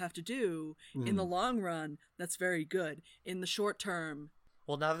that people have to do in the long run, that's very good. In the short term,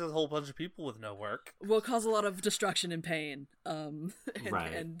 well, now there's a whole bunch of people with no work, will cause a lot of destruction and pain.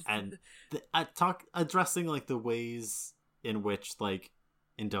 Right. And addressing like the ways in which like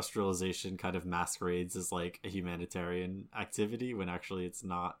industrialization kind of masquerades as like a humanitarian activity when actually it's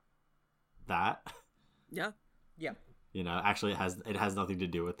not that. Yeah. Actually it has nothing to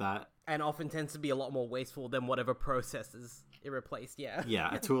do with that, and often tends to be a lot more wasteful than whatever processes it replaced. Yeah,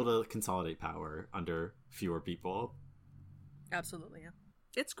 a tool to consolidate power under fewer people. Absolutely. Yeah,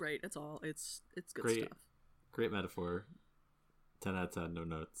 it's great. It's good stuff. Great metaphor. 10 out of 10. No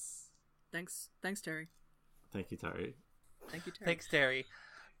notes. Thanks Terry. Thank you, Terry. Thanks, Terry.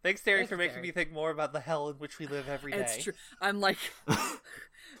 Thanks, Terry, for making me think more about the hell in which we live every day. It's true. I'm like,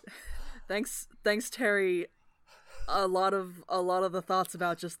 thanks, Terry. A lot of the thoughts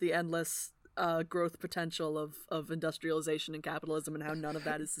about just the endless growth potential of industrialization and capitalism and how none of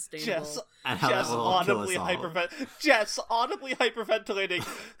that is sustainable. Jess audibly hyperventilating.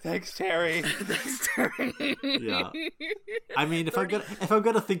 Thanks, Terry. Thanks, Terry. Yeah. I mean, if I'm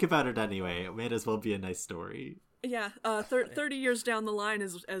gonna think about it anyway, it may as well be a nice story. Yeah. 30 years down the line,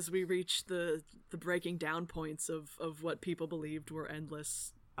 as we reach the breaking down points of what people believed were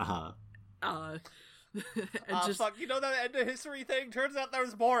endless. And fuck, that end of history thing? Turns out there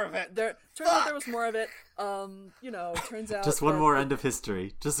was more of it. Turns out there was more of it. Turns out just one more end of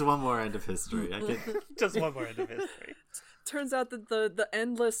history. Just one more end of history. Just one more end of history. Turns out that the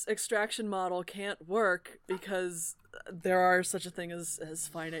endless extraction model can't work because there are such a thing as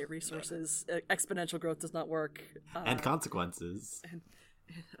finite resources. Exponential growth does not work. And consequences.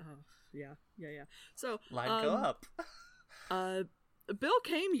 Yeah. So line go up. Bill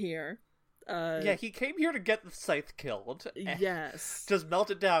came here. He came here to get the scythe killed. Yes. Just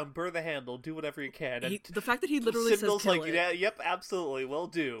melt it down, burn the handle, do whatever you can. And the fact that he literally says kill like, it. yeah, yep, absolutely, will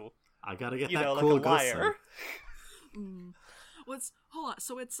do. I gotta get that like cool a liar. Hold on.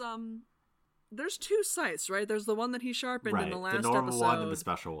 So it's there's two scythes, right? There's the one that he sharpened in the last episode. The normal one and the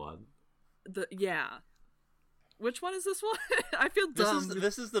special one. Which one is this one? I feel dumb.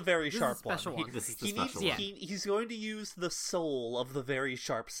 This is the very sharp one. This is the special one. He's going to use the soul of the very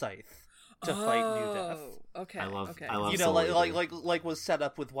sharp scythe to fight New Death. Okay. I love like was set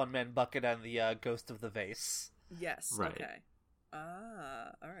up with One Man Bucket and the Ghost of the Vase. Yes. Right. Okay.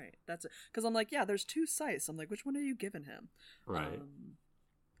 All right. That's it. Because I'm like, there's two scythes. I'm like, which one are you giving him? Right.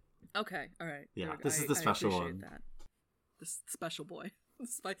 Okay. All right. Yeah. This is the special one. That. This special boy.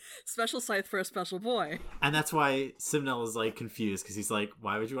 Special scythe for a special boy. And that's why Simnel is like confused because he's like,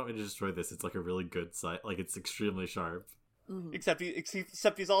 "Why would you want me to destroy this? It's like a really good scythe. Like it's extremely sharp." Except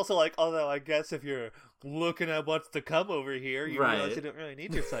he's also like, although I guess if you're looking at what's to come over here, you realize you don't really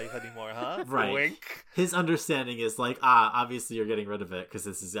need your scythe anymore, huh? Right. Wink. His understanding is like, obviously you're getting rid of it because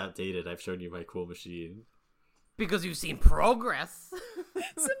this is outdated. I've shown you my cool machine. Because you've seen progress.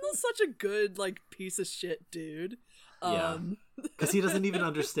 Simnel's such a good, like, piece of shit dude. Yeah. Because he doesn't even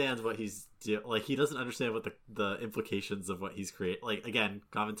understand what he's like. He doesn't understand what the implications of what he's creating. Like, again,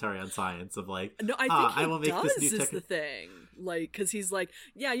 commentary on science of like, No, I think he I will make does this new is the thing. Like, because he's like,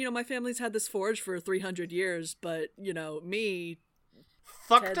 yeah, my family's had this forge for 300 years, but, me...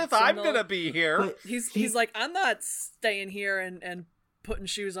 Fucked Ted if I'm Simnel- gonna be here. But He's like, I'm not staying here and putting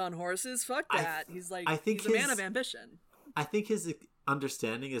shoes on horses. Fuck that. He's like, I think he's a man his- of ambition. I think his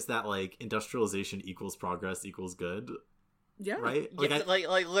understanding is that like industrialization equals progress equals good, Yeah. right? Like,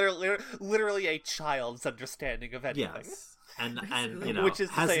 like literally a child's understanding of anything. yes, and you know, Which is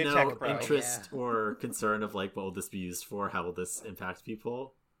to has say a no tech bro. interest or concern of like, what will this be used for? How will this impact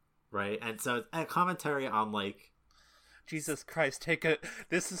people? Right, and so it's a commentary on like, Jesus Christ,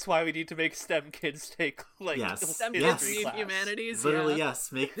 this is why we need to make STEM kids take, like, Yes. STEM Yes. kids need humanities. literally yeah.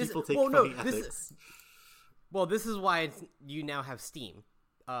 yes, make This- people take well, no, fucking this- ethics. Well, this is why you now have STEAM.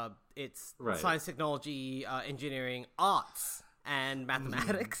 It's Right. science, technology, engineering, arts, and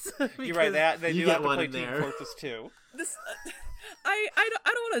mathematics. You're right, they You do get have to one play in Team there. Fortress 2. This, I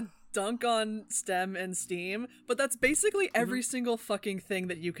don't want to dunk on STEM and STEAM, but that's basically every single fucking thing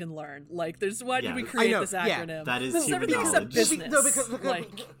that you can learn. Like, there's why did we Yes. create I know, this yeah. acronym? That is This human everything except knowledge. business. No,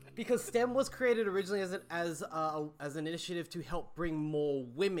 like, because STEM was created originally as an initiative to help bring more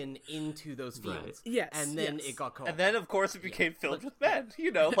women into those fields. Right. Yes, and then yes. it got caught. And then, of course, it became filled with men,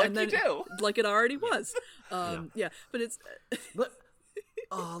 like and then, you do. like it already was. Yeah, but it's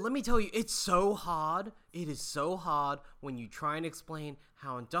let me tell you, it's so hard. It is so hard when you try and explain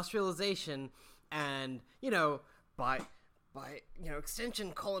how industrialization and, by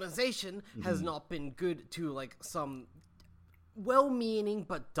extension colonization has not been good to, like, some well-meaning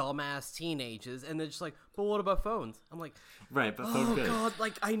but dumbass teenagers, and they're just like, but what about phones? I'm like, Right, but oh good. god,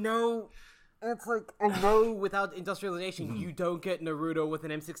 like, I know... It's like, I know without industrialization, you don't get Naruto with an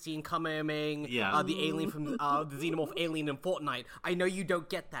M16 Kamehameha, Yeah. the alien from the Xenomorph alien in Fortnite. I know you don't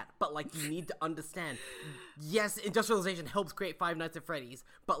get that, but, like, you need to understand. Yes, industrialization helps create Five Nights at Freddy's,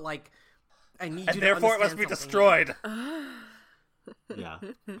 but, like, I need And you therefore, to it must be understand destroyed. Yeah.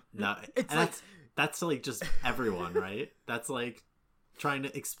 No, It's and like- that's like just everyone, right? That's like trying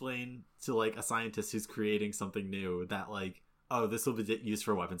to explain to like a scientist who's creating something new that like, oh, this will be used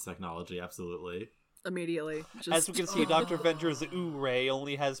for weapons technology, absolutely. immediately. Just, As we can see, Dr. Venger's Ray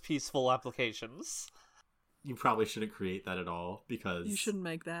only has peaceful applications. You probably shouldn't create that at all because you shouldn't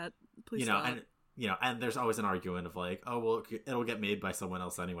make that. Please you know, stop. and there's always an argument of like, oh well, it'll get made by someone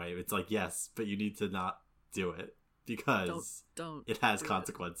else anyway. It's like, yes, but you need to not do it because don't it has do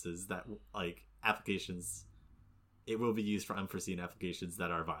consequences that like applications. It will be used for unforeseen applications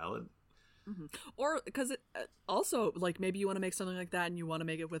that are violent. Or because it also, like, maybe you want to make something like that and you want to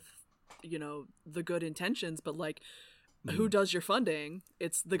make it with the good intentions, but like who does your funding?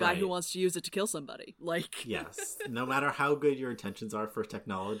 It's the guy who Right. wants to use it to kill somebody. Like, Yes, no matter how good your intentions are for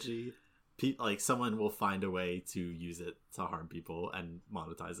technology, like someone will find a way to use it to harm people and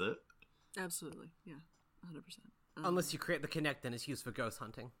monetize it. absolutely, yeah, 100%. Unless you create the Kinect, then it's used for ghost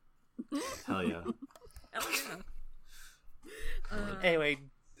hunting. Hell yeah. Hell yeah. Anyway,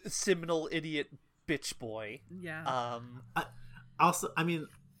 seminal idiot bitch boy. Yeah. Also, I mean,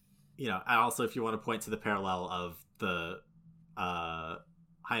 also if you want to point to the parallel of the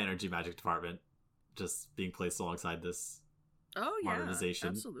high energy magic department just being placed alongside this, Oh yeah, modernization,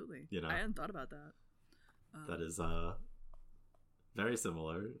 absolutely. you know. I hadn't thought about that. that is very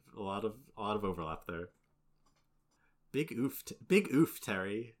similar. A lot of overlap there. Big oof,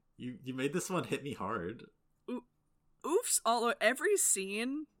 Terry. You made this one hit me hard. Oofs all over every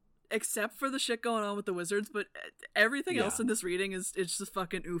scene except for the shit going on with the wizards, but everything Yeah. else in this reading is it's just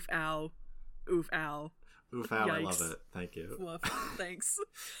fucking oof ow, oof ow. Oof, how I love Yikes. it. Thank you. Woof. Thanks.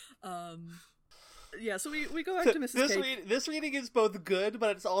 Yeah, so we go back to Mrs. Cake. This reading is both good,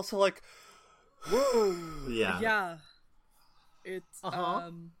 but it's also like, Yeah. Yeah. It's Uh-huh.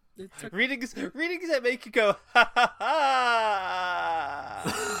 it took readings that make you go, ha ha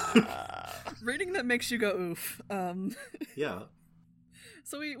ha. reading that makes you go oof. Yeah.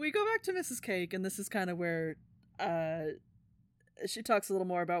 So we go back to Mrs. Cake, and this is kind of where she talks a little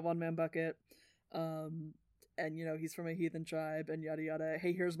more about One Man Bucket. And he's from a heathen tribe and yada yada.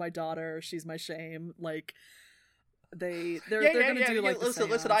 Hey, here's my daughter, she's my shame. Like, they're Yeah, gonna do like the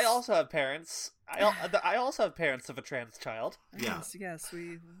listen. I seance. also have parents. I also have parents of a trans child. Yeah. Yes,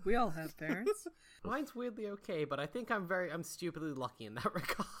 we all have parents. Mine's weirdly okay, but I think I'm stupidly lucky in that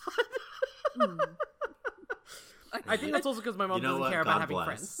regard. I think that's also because my mom You know doesn't what? care about God having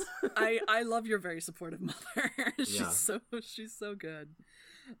bless. friends. I love your very supportive mother. Yeah. She's so good.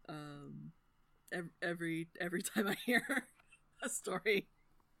 Every time I hear a story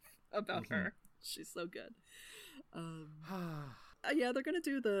about her, she's so good. Yeah, they're gonna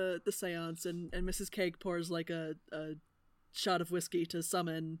do the seance, and Mrs. Cake pours like a shot of whiskey to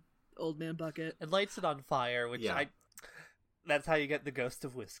summon Old Man Bucket. And lights it on fire, which Yeah. that's how you get the ghost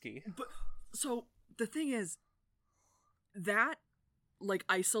of whiskey. But so the thing is, that like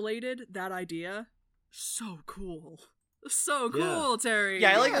isolated that idea, so cool. So cool, Terry.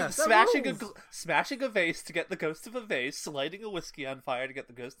 Yeah, I like Yeah, that smashing a vase to get the ghost of a vase, lighting a whiskey on fire to get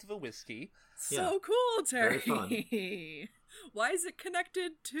the ghost of a whiskey. So cool, Terry. Very Why is it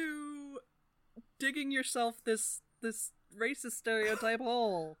connected to digging yourself this racist stereotype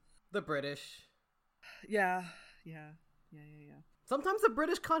hole? The British. Yeah. Sometimes the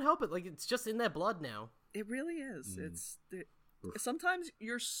British can't help it. Like, it's just in their blood now. It really is. Sometimes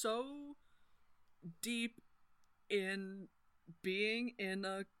you're so deep in being in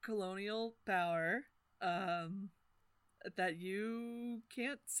a colonial power that you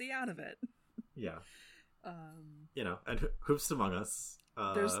can't see out of it. Yeah. And who's among us?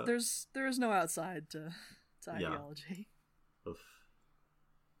 There is no outside to ideology. Oof.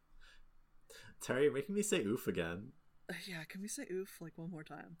 Terry, you're making me say oof again. Yeah, can we say oof like one more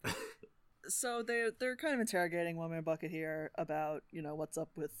time? So they're kind of interrogating One Man Bucket here about what's up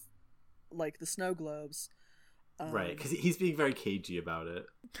with like the snow globes. Right, because he's being very cagey about it.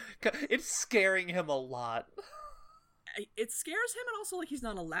 It's scaring him a lot. It scares him, and also like he's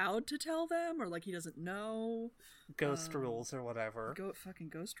not allowed to tell them, or like he doesn't know. Ghost rules or whatever. Fucking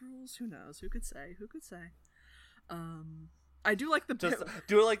ghost rules. Who knows? Who could say? I do like the Just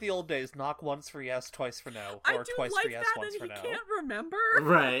do it like the old days. Knock once for yes, twice for no, or twice for yes, once for and no. he can't remember.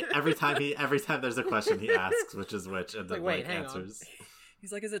 Right. Every time there's a question, he asks which is which, and then Wait, hang on. answers.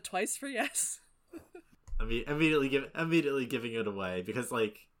 He's like, "Is it twice for yes?" I mean, immediately giving it away because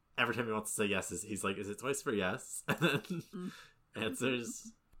like every time he wants to say yes, he's like, "Is it twice for yes?" And then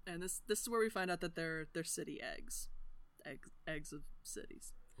answers. And this is where we find out that they're city eggs of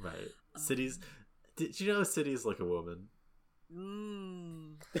cities. Right. Cities. Did you know cities like a woman?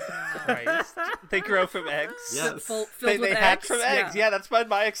 Right. They grow from eggs. Yes. Filled They with hatch eggs. from eggs. Yeah, that's been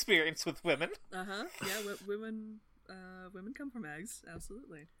my experience with women. Yeah, women come from eggs.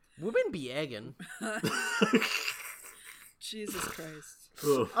 Absolutely. Women be egging. Jesus Christ.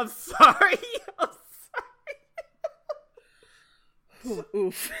 Ooh. I'm sorry.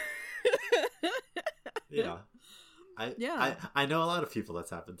 Oof. Yeah. I know a lot of people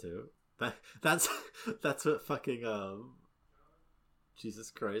that's happened to. That's what fucking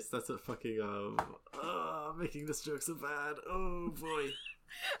Jesus Christ, that's what fucking making this joke so bad. Oh boy.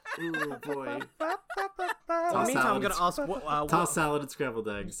 Oh boy. In the meantime, I'm gonna ask Toss salad and scrambled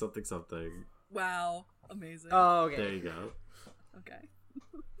eggs, something. Wow. Amazing. Oh, okay. There you go. Okay.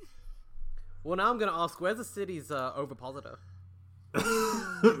 Oh. Well, now I'm gonna ask, where's the city's ovipositor?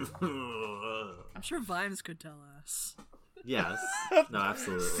 I'm sure Vimes could tell us. Yes. No,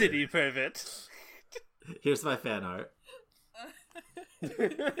 absolutely. City pervert. Here's my fan art.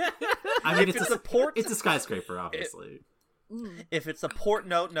 I mean, it's a port. It's a skyscraper, obviously. If it's a port,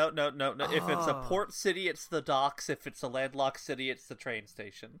 no. If it's a port city, it's the docks. If it's a landlocked city, it's the train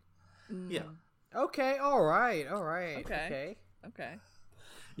station. Yeah. Okay, alright. Okay.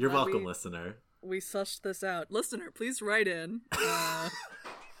 You're Glad welcome, we- listener. We sussed this out. Listener, please write in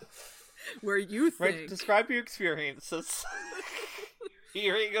where you think. Right? Describe your experiences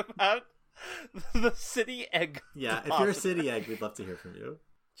hearing about the city egg. Yeah, if deposit. you're a city egg, we'd love to hear from you.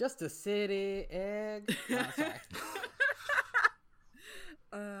 Just a city egg. Sorry.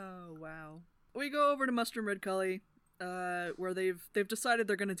 Oh wow. We go over to Mustard Red Cully, where they've decided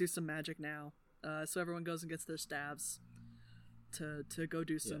they're gonna do some magic now. So everyone goes and gets their staves to go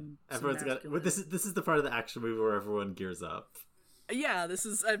do some. Everyone's got. masculine- This is the part of the action movie where everyone gears up. Yeah, this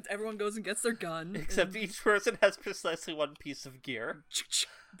is everyone goes and gets their gun. Except each person has precisely one piece of gear.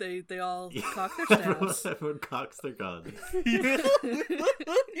 and they all cock their staves. Everyone cocks their guns.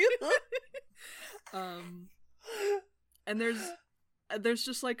 And there's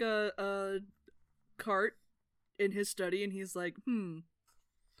just like a cart in his study, and he's like,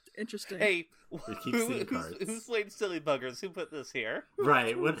 interesting. Hey, We keep seeing cards. who's laid silly buggers? Who put this here?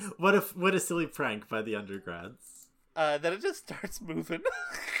 Right. What a silly prank by the undergrads. Then it just starts moving.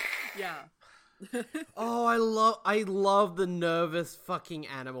 Yeah. Oh, I love the nervous fucking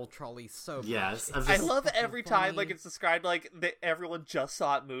animal trolley so much. Yes, I love every time like it's described like everyone just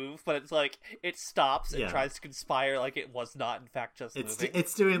saw it move, but it's like it stops and tries to conspire like it was not in fact just moving.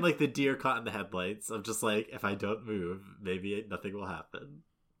 It's doing like the deer caught in the headlights of just like, if I don't move, maybe nothing will happen.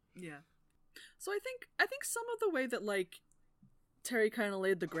 Yeah. So I think some of the way that like Terry kind of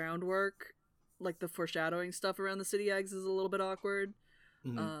laid the groundwork, like the foreshadowing stuff around the city eggs, is a little bit awkward.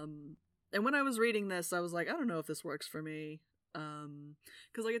 Mhm. And when I was reading this, I was like, I don't know if this works for me,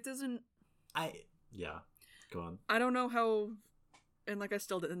 because like it doesn't. Go on. I don't know how, and like I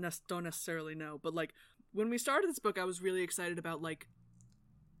still don't necessarily know, but like when we started this book, I was really excited about like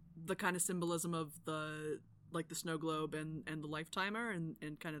the kind of symbolism of the snow globe and the lifetimer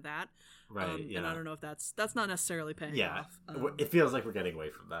and kind of that, Right. And I don't know if that's not necessarily paying off. It feels like we're getting away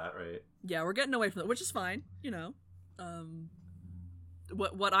from that, right? Yeah, we're getting away from that, which is fine, you know.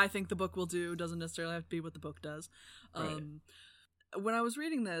 What I think the book will do doesn't necessarily have to be what the book does. Right. When I was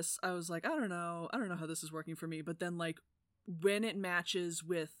reading this, I was like, I don't know how this is working for me. But then, like, when it matches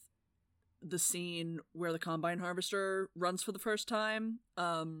with the scene where the combine harvester runs for the first time,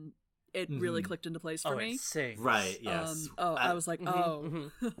 it really clicked into place for me. It sings. Right. Yes. I was like,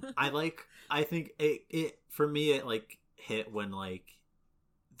 I think it for me it like hit when like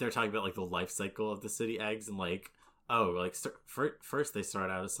they're talking about like the life cycle of the city eggs and like, oh, like first they start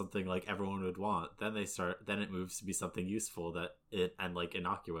out as something like everyone would want, then it moves to be something useful and like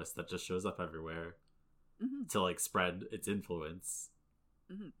innocuous that just shows up everywhere to like spread its influence,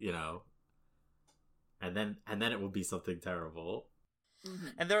 you know, and then it will be something terrible.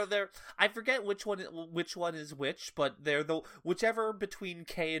 And they're I forget which one is which, but they're whichever between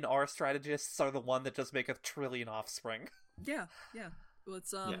K and R strategists are the one that just make a trillion offspring. Yeah. Well,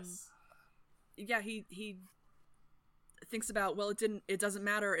 it's Yes. Yeah, he thinks about, well, it doesn't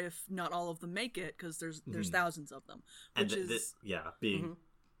matter if not all of them make it because there's thousands of them, which is being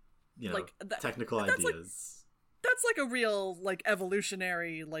you know, like technical that's ideas. that's like a real like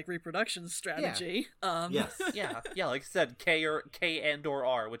evolutionary like reproduction strategy. Yes. yeah, like I said, K and or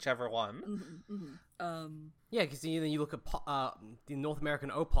R, whichever one. Yeah, because then you look at the North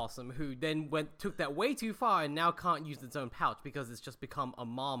American opossum, who then took that way too far and now can't use its own pouch because it's just become a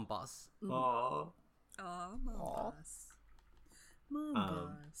mom bus. Aww. Mom bus.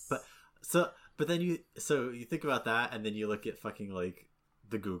 But then you think about that, and then you look at fucking like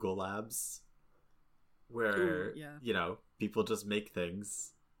the Google Labs, where you know, people just make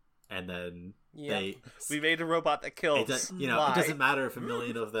things, and then we made a robot that kills. It doesn't matter if a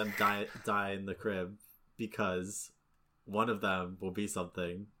million of them die in the crib, because one of them will be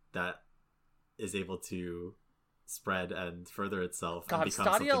something that is able to spread and further itself. God, and become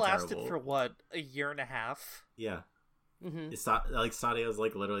Stadia something lasted terrible. for what, a year and a half? Yeah. It's not like Stadia is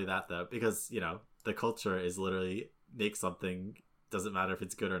like literally that though, because you know the culture is literally make something, doesn't matter if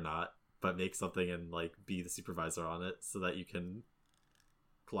it's good or not, but make something and like be the supervisor on it so that you can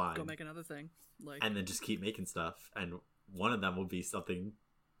climb, go make another thing, like, and then just keep making stuff, and one of them will be something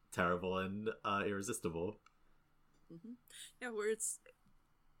terrible and irresistible. Yeah, where it's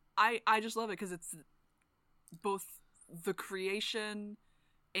I just love it because it's both the creation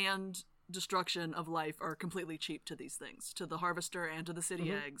and destruction of life are completely cheap to these things, to the harvester and to the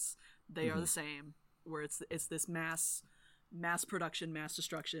city eggs. They are the same, where it's this mass production, mass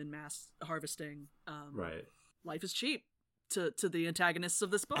destruction, mass harvesting. Right. Life is cheap to the antagonists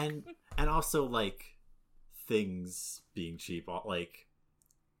of this book, and also like things being cheap, like,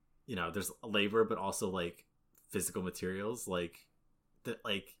 you know, there's labor, but also like physical materials, like that.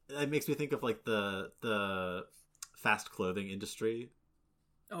 Like it makes me think of like the fast clothing industry.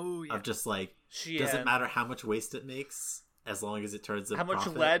 Oh yeah. Of just like, doesn't matter how much waste it makes, as long as it turns a how much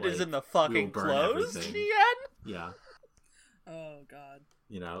profit, lead like, is in the we will fucking burn clothes, everything. GN? Yeah. Oh god.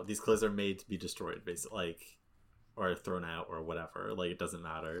 You know, these clothes are made to be destroyed, basically, like, or thrown out or whatever. Like, it doesn't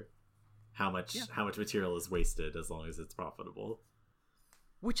matter how much material is wasted as long as it's profitable.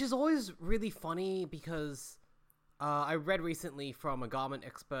 Which is always really funny because I read recently from a garment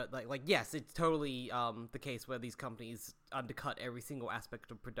expert, like yes, it's totally the case where these companies undercut every single aspect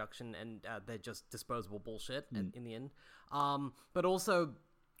of production and they're just disposable bullshit in the end. But also,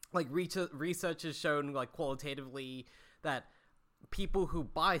 like research has shown, like qualitatively, that people who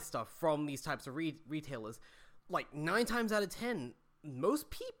buy stuff from these types of retailers, like 9 times out of 10,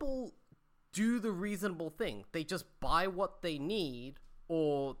 most people do the reasonable thing. They just buy what they need,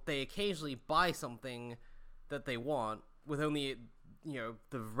 or they occasionally buy something that they want with only, you know,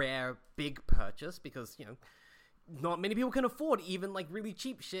 the rare big purchase, because, you know, not many people can afford even like really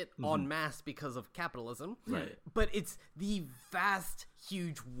cheap shit en masse because of capitalism. Right. But it's the vast,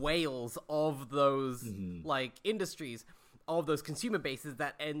 huge whales of those like industries, of those consumer bases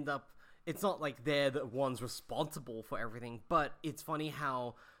that end up. It's not like they're the ones responsible for everything, but it's funny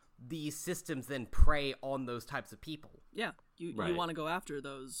how these systems then prey on those types of people. Yeah, you Right. want to go after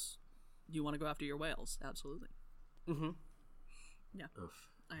those. You want to go after your whales, absolutely. Yeah, Oof.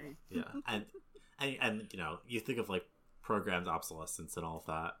 I And you know, you think of like programmed obsolescence and all of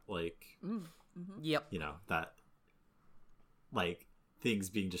that, like Yep. you know, that like things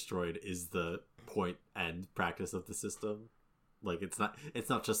being destroyed is the point and practice of the system. Like it's not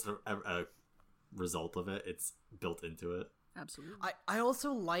just a result of it, it's built into it. absolutely. I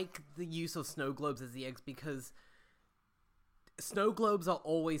also like the use of snow globes as the eggs because snow globes are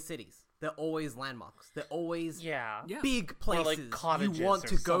always cities. They're always landmarks. They're always Yeah. Yeah. big Or places like cottages you want or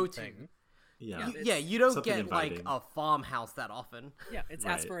to go something. Yeah. Yeah. Yeah, you don't Something get like inviting. a farmhouse that often. Yeah, it's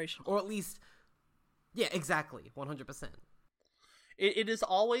Right. aspirational. Or at least, yeah, exactly, 100%. It is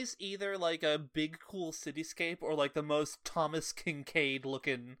always either like a big cool cityscape or like the most Thomas Kincaid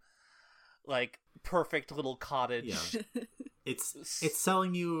looking like perfect little cottage. Yeah. It's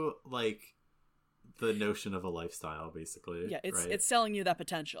selling you like the notion of a lifestyle, basically. Yeah, right? it's selling you that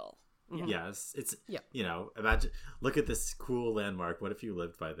potential. Yes, it's Yeah. you know, imagine look at this cool landmark. What if you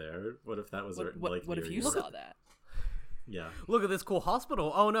lived by there? What if that was What, written what, like what if near you saw that? Yeah, Look at this cool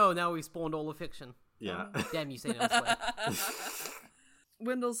hospital. Oh no, now we spawned all the fiction. yeah, Damn you, St. Elsewhere.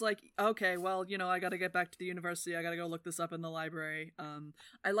 Wendell's like, okay, well, I gotta get back to the university. I gotta go look this up in the library.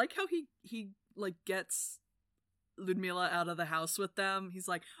 I like how he like gets Ludmilla out of the house with them. He's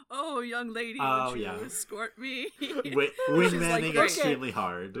like, oh, young lady, Oh, would you yeah. escort me? Wingmanning great. extremely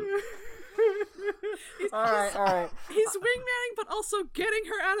hard. all right. He's wingmanning, but also getting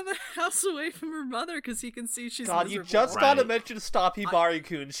her out of the house away from her mother because he can see she's God, you miserable. just gotta Right. mention Stop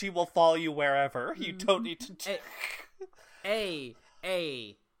Hibari-kun. She will follow you wherever. You don't need to...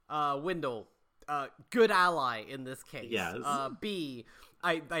 Wendell, good ally in this case. Yes. B,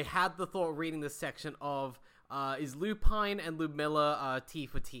 I had the thought reading this section of, is Lupine and Ludmilla T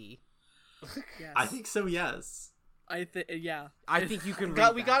for T? Yes. I think so. Yes. Yeah. I think you can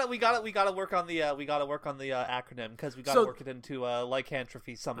read We that. gotta work on the acronym because we gotta So- work it into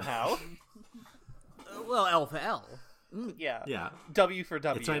lycanthropy somehow. Well, L for L. Yeah. Yeah. W for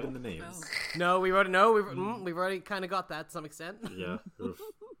W. It's right in the names. Oh. No, we've already kind of got that to some extent. Yeah. Oof.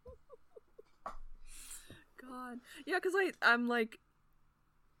 God. Yeah, because I'm like,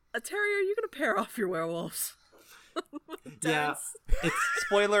 Terry, are you gonna pair off your werewolves? Yeah. Dense. It's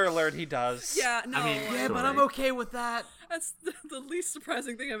Spoiler alert, he does. Yeah, no. I mean, Yeah, Sure. but I'm okay with that. That's the least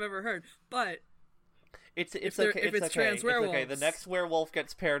surprising thing I've ever heard. But It's If they're- okay. if it's okay. trans It's okay. The werewolves. next werewolf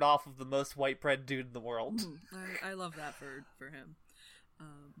gets paired off of the most white bread dude in the world. I love that for him.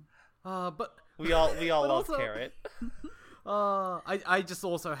 But We all But love also- Carrot. I just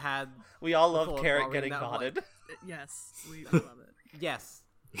also had We all thought love about Carrot reading getting that one. knotted. Yes, we love it. yes.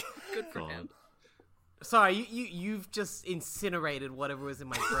 Good for Go him. on. Sorry, you've just incinerated whatever was in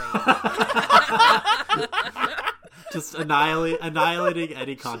my brain. just annihilating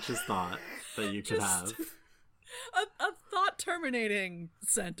any conscious thought that you could Just- have. A thought terminating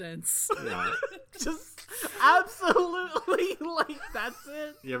sentence. Yeah. just absolutely like that's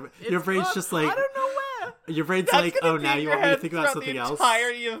it. Your It's brain's not- just like I don't know where. your brain's That's like, gonna oh, be now in you your want me to head think about throughout something the else.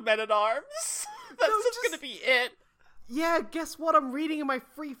 entirety of Men at Arms. That's No, just gonna be it. Yeah, guess what? I'm reading in my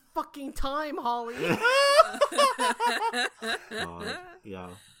free fucking time, Holly. Yeah.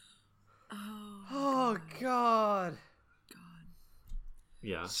 Oh God.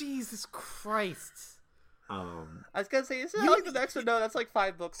 Yeah. Jesus Christ. I was gonna say, isn't that like the next one? No, that's like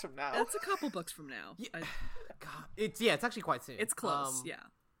 5 books from now. That's a couple books from now. God, it's actually quite soon. It's close. Yeah.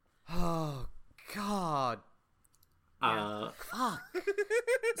 Oh God. Fuck.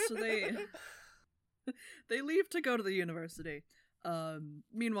 So they leave to go to the university.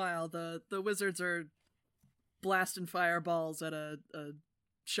 Meanwhile, the wizards are blasting fireballs at a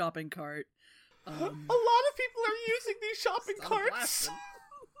shopping cart. A lot of people are using these shopping carts. blasting.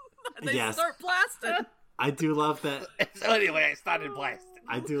 They Yes. start blasting. I do love that. So anyway, I started blasting.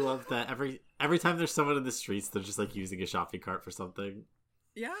 I do love that every time there's someone in the streets, they're just like using a shopping cart for something.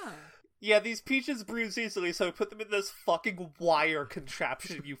 Yeah. Yeah, these peaches bruise easily, so I put them in this fucking wire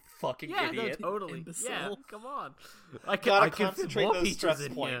contraption, you fucking Yeah, idiot. no, totally. Imbecile. Yeah, come on. I Gotta can fit concentrate more those peaches stress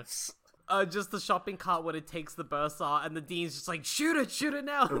in points. here. Just the shopping cart when it takes the bursar, and the dean's just like, shoot it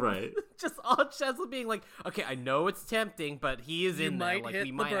now. Right. Just Arch Chancellor being like, okay, I know it's tempting, but he is You in there. might Like, hit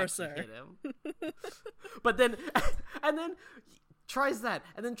we the might actually bursar. hit him. But then, and then tries that,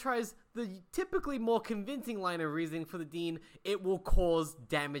 and then tries the typically more convincing line of reasoning for the dean: it will cause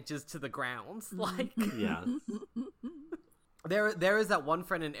damages to the grounds. Like, Yeah. there is that one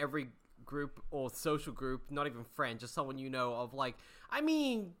friend in every group or social group, not even friend, just someone you know of. Like, I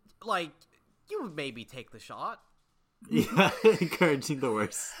mean, like, you would maybe take the shot. Yeah, encouraging the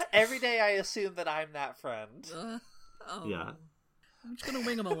worst. Every day I assume that I'm that friend. Yeah. I'm just gonna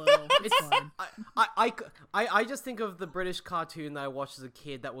wing him a little. It's fine. I just think of the British cartoon that I watched as a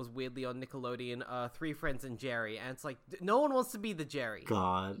kid that was weirdly on Nickelodeon, Three Friends and Jerry, and it's like, no one wants to be the Jerry.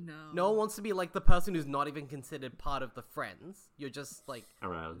 God. No one wants to be like the person who's not even considered part of the friends. You're just like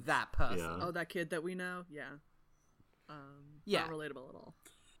Around. that person. Yeah. Oh, that kid that we know? Yeah. Yeah. Not relatable at all.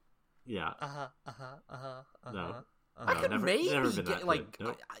 Yeah. No. I could never maybe been that get kid. like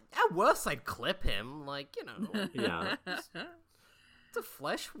Nope. at worst I'd clip him, like, you know. Yeah. It's a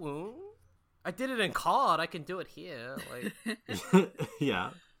flesh wound. I did it in COD. I can do it here. Like,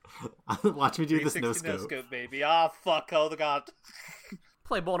 Yeah. Watch me do this 360 no no scope. scope, baby. Ah, fuck. Oh, the god.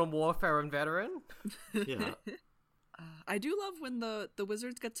 play Modern Warfare and Veteran. Yeah. I do love when the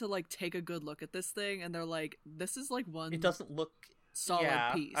wizards get to like take a good look at this thing and they're like, this is like one It doesn't look solid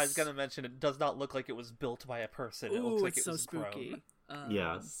piece. I was gonna mention it does not look like it was built by a person. It Ooh, looks like it's it so was spooky. grown.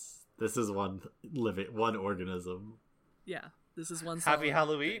 Yes. This is one organism. Yeah, this is one Happy solid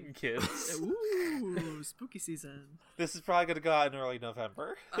Halloween, thing. kids. Ooh, spooky season. This is probably gonna go out in early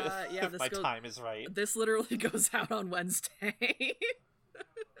November. Yeah, if this my goes- time is right. This literally goes out on Wednesday.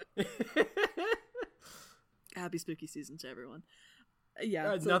 Happy spooky season to everyone.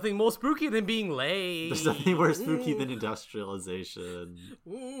 Yeah, so- Nothing more spooky than being late. There's nothing more spooky than industrialization.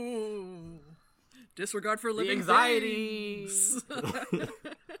 Ooh. Disregard for The living anxiety. things.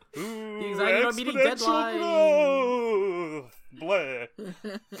 Ooh, anxiety not meeting exponential growth. Bleh.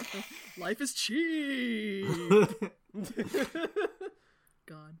 Life is cheap.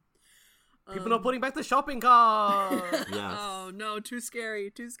 God. People not putting back the shopping cart. Yes. Oh no, too scary,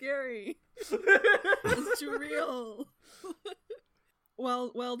 too scary. It's too real.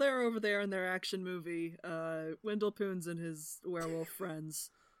 Well, they're over there in their action movie. Wendell Poons and his werewolf friends,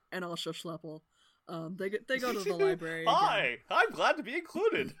 and also Schleppel. They go to the library. again. Hi, I'm glad to be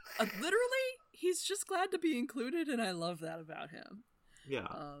included. Literally, he's just glad to be included, and I love that about him. Yeah.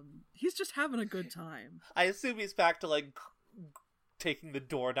 He's just having a good time. I assume he's back to like taking the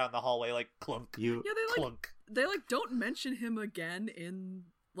door down the hallway, like clunk, You Yeah, clunk. they don't mention him again in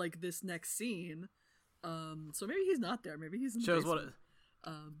like this next scene. So maybe he's not there. Maybe he's in the Shows what basement.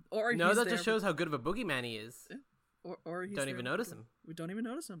 Or No, he's that there, just shows how good of a boogeyman he is. or he's Don't there even with notice the- him. We don't even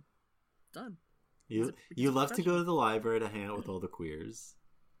notice him. Done. you he's a love to go professional. to the library to hang out with all the queers.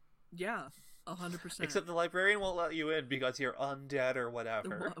 Yeah, 100%. Except the librarian won't let you in because you're undead or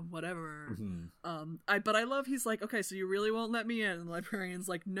whatever. Whatever. Mhm. But I love he's like, okay, so you really won't let me in, and the librarian's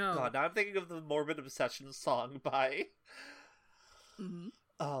like, no. God, now I'm thinking of the Morbid Obsession song by hmm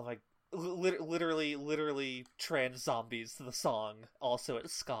oh my, literally trans zombies. The song also at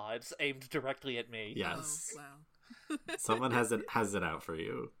ska. It's aimed directly at me. Yes. Oh, wow. Someone has it out for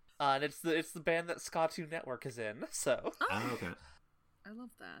you. And it's the band that Ska2 Network is in. So Oh, okay. I love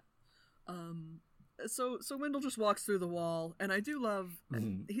that. So Wendell just walks through the wall, and I do love.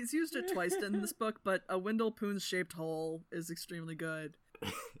 Mhm. He's used it twice in this book, but a Wendell Poons shaped hole is extremely good.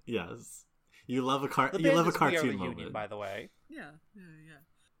 Yes. You love a the you band love a is We Are cartoon the moment. Union, by the way. Yeah.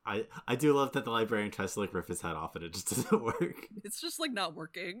 I do love that the librarian tries to like rip his head off and it just doesn't work. It's just like not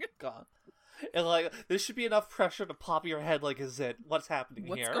working. God. And like, there should be enough pressure to pop your head. Like, is it? What's happening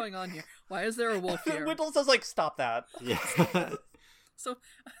What's here? going on here? Why is there a wolf here? Wendell says, like, stop that. Yeah. So,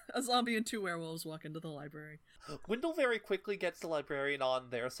 a zombie and two werewolves walk into the library. Wendell very quickly gets the librarian on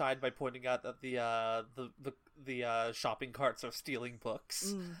their side by pointing out that the shopping carts are stealing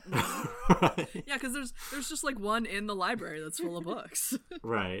books. Right. Yeah, because there's just like one in the library that's full of books.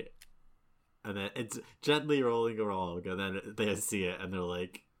 Right. And then it's gently rolling along, and then they see it, and they're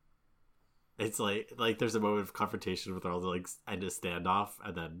like, it's like there's a moment of confrontation with all the like end of standoff,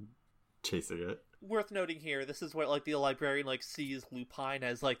 and then chasing it. Worth noting here, this is where like the librarian like sees Lupine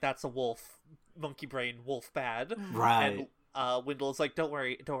as like that's a wolf, monkey brain, wolf bad, Right. and Wendell's like, don't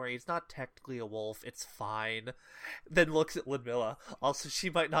worry, it's not technically a wolf, it's fine. Then looks at Ludmilla. Also, she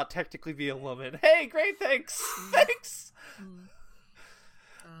might not technically be a woman. Hey, great, thanks.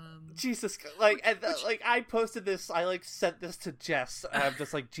 Jesus, like, and, like I posted this, I like sent this to Jess, and I'm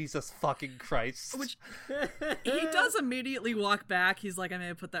just like, Jesus fucking Christ. Which he does immediately walk back. He's like, I may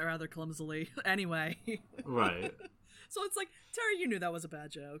have put that rather clumsily. Anyway. Right. So it's like, Terry, you knew that was a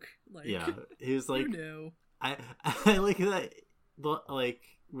bad joke. Like, Yeah. He was like, you knew. I like that. Like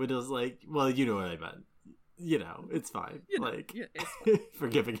Widow's like, well, you know what I meant. you know, it's fine. You know, like, yeah, it's fine.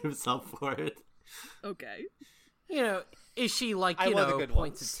 forgiving himself for it. Okay. You know, is she like, I you want the know, good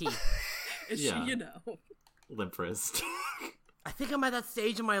points ones. of teeth? Is Yeah. she, you know? Limp wrist. I think I'm at that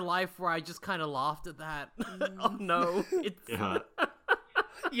stage in my life where I just kind of laughed at that. Oh no, it's Yeah.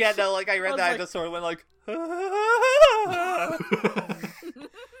 Yeah, no, like I read was that, I like- just sort of went like,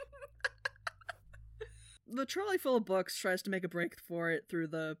 The trolley full of books tries to make a break for it through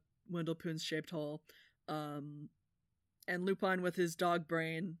the Windlepoon's shaped hole. And Lupin, with his dog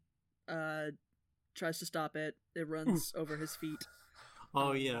brain, tries to stop it. It runs over his feet.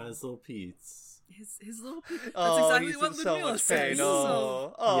 Oh yeah, his little Pete's. His little Pete. That's oh, exactly he's what in so Ludmilla much says. pain.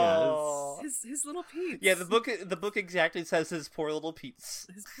 So, Oh, oh. his little Pete. Yeah, the book exactly says his poor little Pete's.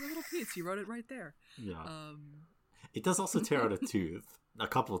 His poor little Pete's. He wrote it right there. Yeah. Um, It does also tear out a tooth. A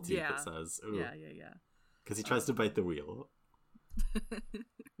couple of teeth, Yeah. it says. Ooh. yeah. Because he tries to bite the wheel.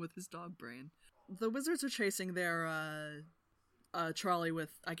 With his dog brain. The wizards are chasing their trolley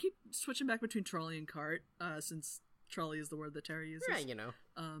with. I keep switching back between trolley and cart, since trolley is the word that Terry uses. yeah, you know.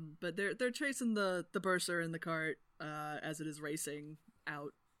 But they're chasing the bursar in the cart as it is racing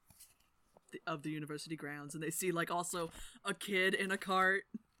out of the university grounds, and they see like also a kid in a cart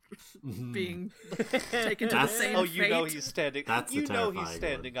being taken to the That's- same Oh, you know fate. he's standing. That's the you know he's terrifying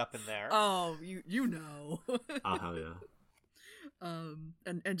standing up in there. Oh, you know. Oh hell yeah.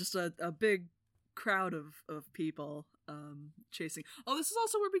 And just a big crowd of people chasing. Oh, this is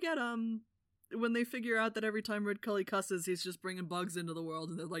also where we get when they figure out that every time Red Cully cusses, he's just bringing bugs into the world,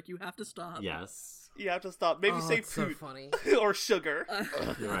 and they're like, you have to stop. Yes. You have to stop. Maybe Oh, say it's so poot funny. or sugar.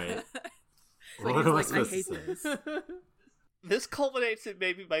 You're right. Like, What he's am I like, I supposed to hate say? this. This culminates in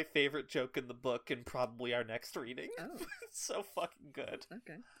maybe my favorite joke in the book and probably our next reading. Oh. It's so fucking good.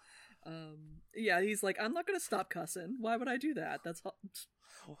 Okay. Yeah, he's like, I'm not gonna stop cussing. Why would I do that? That's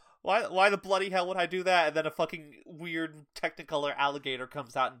Why the bloody hell would I do that? And then a fucking weird Technicolor alligator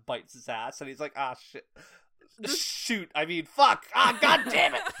comes out and bites his ass, and he's like, ah, shit. Shoot, I mean, fuck! Ah, god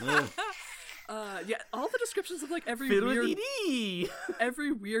damn it! yeah, all the descriptions of like every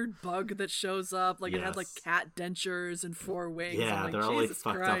weird bug that shows up, like it had like Yes. cat dentures and 4 wings. I'm Yeah, like, they're all like Jesus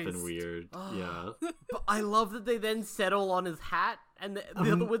fucked Christ. up and weird. Yeah. But I love that they then settle on his hat, and the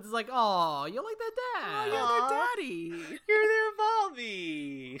other one's like, "Oh, you're like their Oh, dad." yeah, Aw. they're daddy. You're their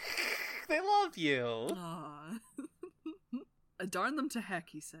mommy! They love you! Aw. Darn them to heck,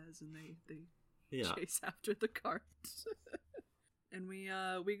 he says, and they Yeah. chase after the cart. And we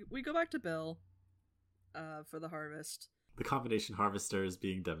go back to Bill for the harvest. The combination harvester is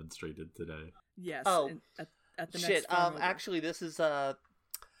being demonstrated today. Yes. Oh, at the Shit, next farm over. actually, this is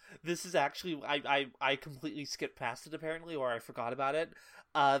actually, I completely skipped past it, apparently, or I forgot about it.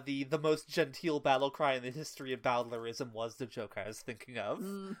 The most genteel battle cry in the history of battlerism was the joke I was thinking of.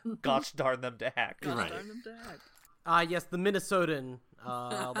 Gosh darn them to heck. Gosh Right. darn them to heck. Yes, the Minnesotan,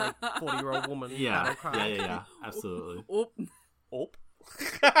 like 40-year-old woman. Yeah. battle cry. Yeah. Absolutely. Oh, Oh.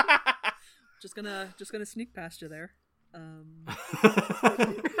 just gonna sneak past you there.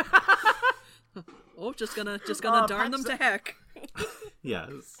 Oh, just gonna darn them to heck.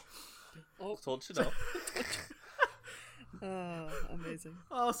 Yes. Told you no. Oh, amazing.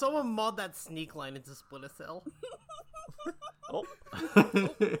 Oh, someone mod that sneak line into Splinter Cell. Oh.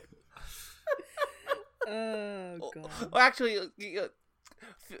 Oh god. Well, actually,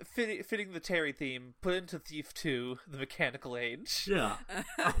 fitting the Terry theme, put into Thief 2, The Mechanical Age. Yeah.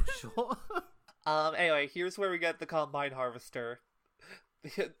 Oh, sure. Anyway, here's where we get the Combine Harvester.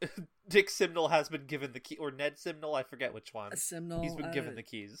 Dick Simnel has been given the key, or Ned Simnel, I forget which one. Simnel. He's been given the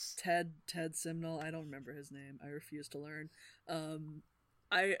keys. Ted Simnel. I don't remember his name. I refuse to learn. So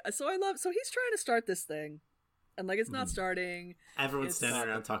he's trying to start this thing, and like it's not starting. Everyone's It's standing not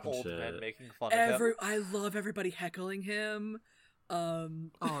around talking Old shit. men making fun of him. I love everybody heckling him. Oh,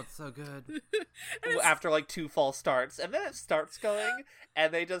 it's so good. and it's- After like 2 false starts, and then it starts going,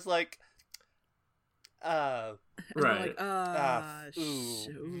 and they just like, and they're Right. like,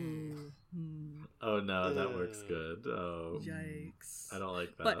 ooh. Oh no, that works good. Oh. Yikes. I don't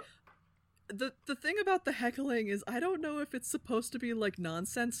like that. But the thing about the heckling is I don't know if it's supposed to be like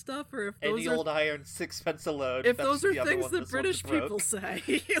nonsense stuff or if those Any are old iron, 6 a load. if That's those are the other things one that this one British broke. people say.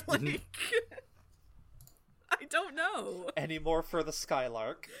 Like I don't know. Any more for the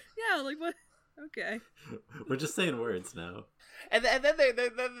Skylark. Yeah, like what? Okay. We're just saying words now. And then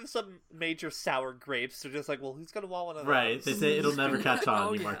there's some major sour grapes. They're just like, well, who's gonna want one of those? Right. They say it'll never catch on.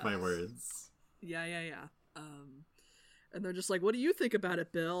 Oh, You mark yeah. my words. Yeah. And they're just like, "What do you think about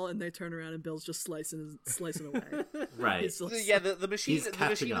it, Bill?" And they turn around and Bill's just slicing away. Right. He's just- Yeah, the machine He's the catching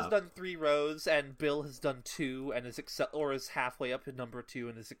machine has up. done 3 rows, and Bill has done 2, and is halfway up to number 2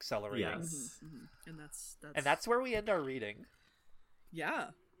 and is accelerating. Yes. And that's And that's where we end our reading.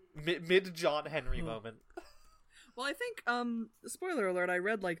 yeah. Mid John Henry moment. Well, I think spoiler alert, I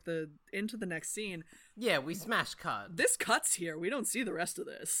read like the into the next scene. Yeah, we smash cut. This cuts here. We don't see the rest of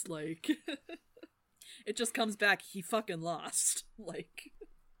this. Like it just comes back he fucking lost. Like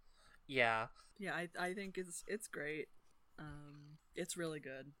Yeah. yeah, I think it's great. It's really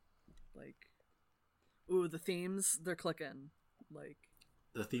good. Like ooh, the themes, they're clicking. Like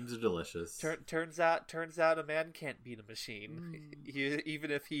The themes are delicious. Turns out a man can't beat a machine, even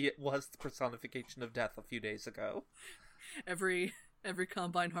if he was the personification of death a few days ago. every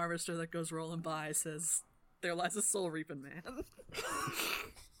combine harvester that goes rolling by says there lies a soul reaping man.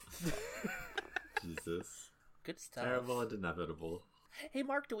 Jesus. Good stuff. Terrible and inevitable. Hey,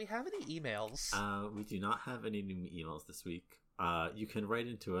 Mark, do we have any emails? We do not have any new emails this week. You can write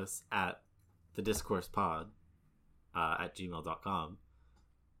into us at thediscoursepod at gmail.com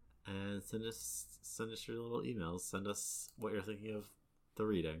and send us your little emails. Send us what you're thinking of the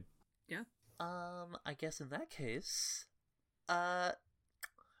reading. Yeah. I guess in that case,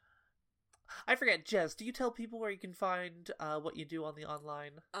 I forget, Jez, do you tell people where you can find what you do on the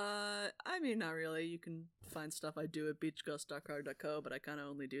online? I mean, not really. You can find stuff I do at beachghost.card.co, but I kind of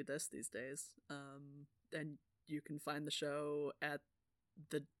only do this these days. And you can find the show at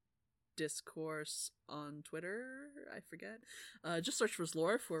the Discourse on Twitter. I forget. Just search for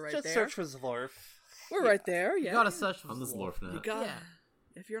Zlorf. We're right Just there. search for Zlorf. We're right there. Yeah. You gotta search for On the Zlorf. Zlorfnet. You got. Yeah.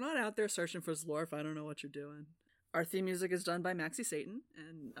 If you're not out there searching for Zlorf, I don't know what you're doing. Our theme music is done by Maxie Satan,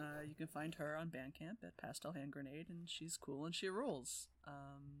 and you can find her on Bandcamp at Pastel Hand Grenade, and she's cool and she rules.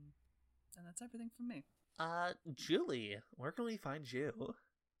 And that's everything from me. Julie, where can we find you?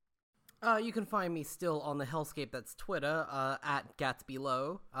 You can find me still on the Hellscape. That's Twitter, at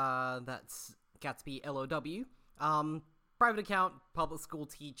GatsbyLow. That's Gatsby LOW. Private account, public school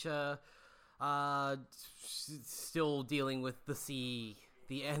teacher. Still dealing with the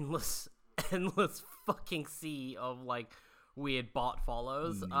endless fucking sea of like weird bot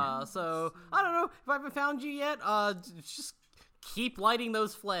follows. So I don't know if I haven't found you yet. Just keep lighting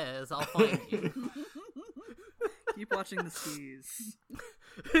those flares. I'll find you. Keep watching the seas.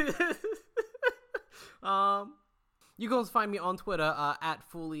 You can also find me on Twitter at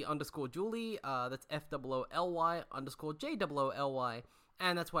Fooly_Julie. That's FOOLY_JOOLY,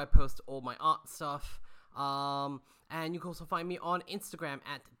 and that's where I post all my art stuff. And you can also find me on Instagram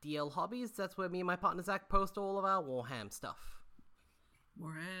at DL Hobbies. That's where me and my partner Zach post all of our Warham stuff.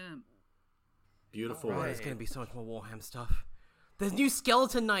 Warham. Beautiful. All right. There's gonna be so much more Warham stuff. There's new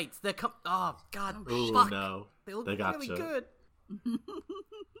Skeleton Knights. They're oh god, Ooh, fuck. no. They look They gotcha. really good. They're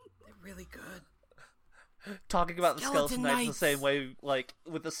really good. Talking about the Skeleton Skeleton Knights the Knights. same way, like,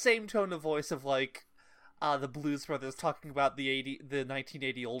 with the same tone of voice of, like, the Blues Brothers talking about the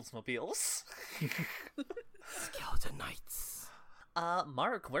 1980 Oldsmobiles. Skeleton Knights.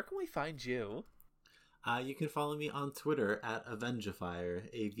 Mark, where can we find you? You can follow me on Twitter at Avengifier,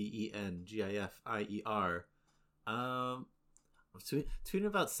 AVENGIFIER. I'm tweeting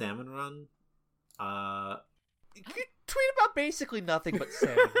about Salmon Run. You tweet about basically nothing but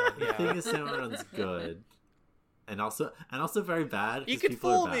Salmon Run, The thing yeah. is, Salmon Run's good, and also very bad. You 'cause can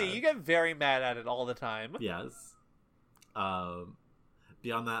people fool are me. bad. You get very mad at it all the time. Yes. Beyond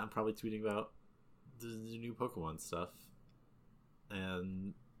that, I'm probably tweeting about the new Pokemon stuff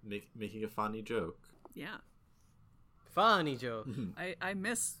and making a funny joke. Yeah. Funny Joe. I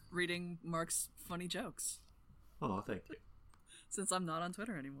miss reading Mark's funny jokes Oh, thank you. since I'm not on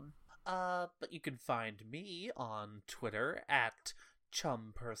Twitter anymore. But you can find me on Twitter at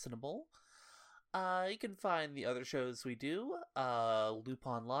ChumPersonable. You can find the other shows we do,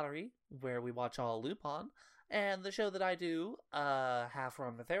 Lupin Lottery, where we watch all Lupin, and the show that I do, Half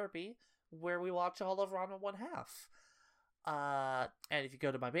Ranma Therapy, where we watch all of Ranma 1/2. And if you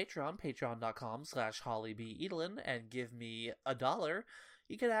go to my Patreon, patreon.com/HollyBEdelin, and give me $1,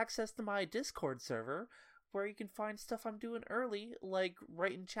 you get access to my Discord server, where you can find stuff I'm doing early, like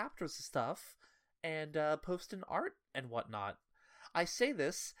writing chapters of stuff, and posting art and whatnot. I say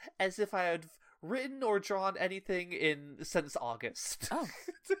this as if I had written or drawn anything since August. Oh.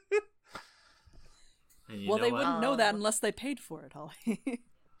 And you Well, know they what? wouldn't know that unless they paid for it, Holly.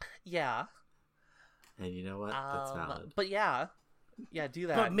 Yeah. And you know what? That's valid. But yeah, do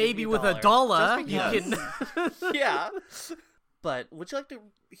that. But Give maybe me with $1, Just you because. can. Yeah. But would you like to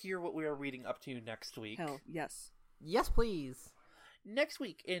hear what we are reading up to next week? Hell, yes. Yes, please. Next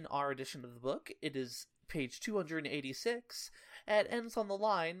week in our edition of the book, it is page 286, and ends on the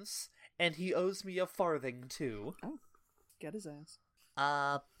lines, "And he owes me a farthing, too." Oh, get his ass.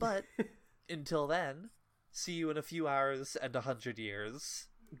 But until then, see you in a few hours and 100 years.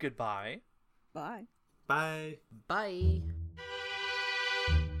 Goodbye. Bye. Bye. Bye.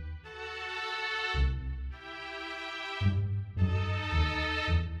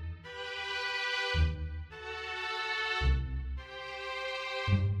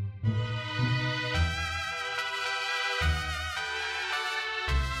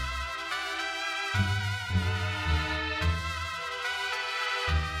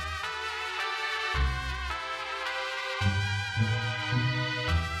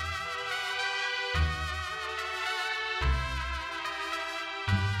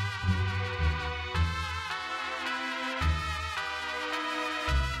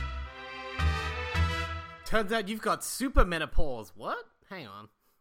 Turns out you've got super menopause. What? Hang on.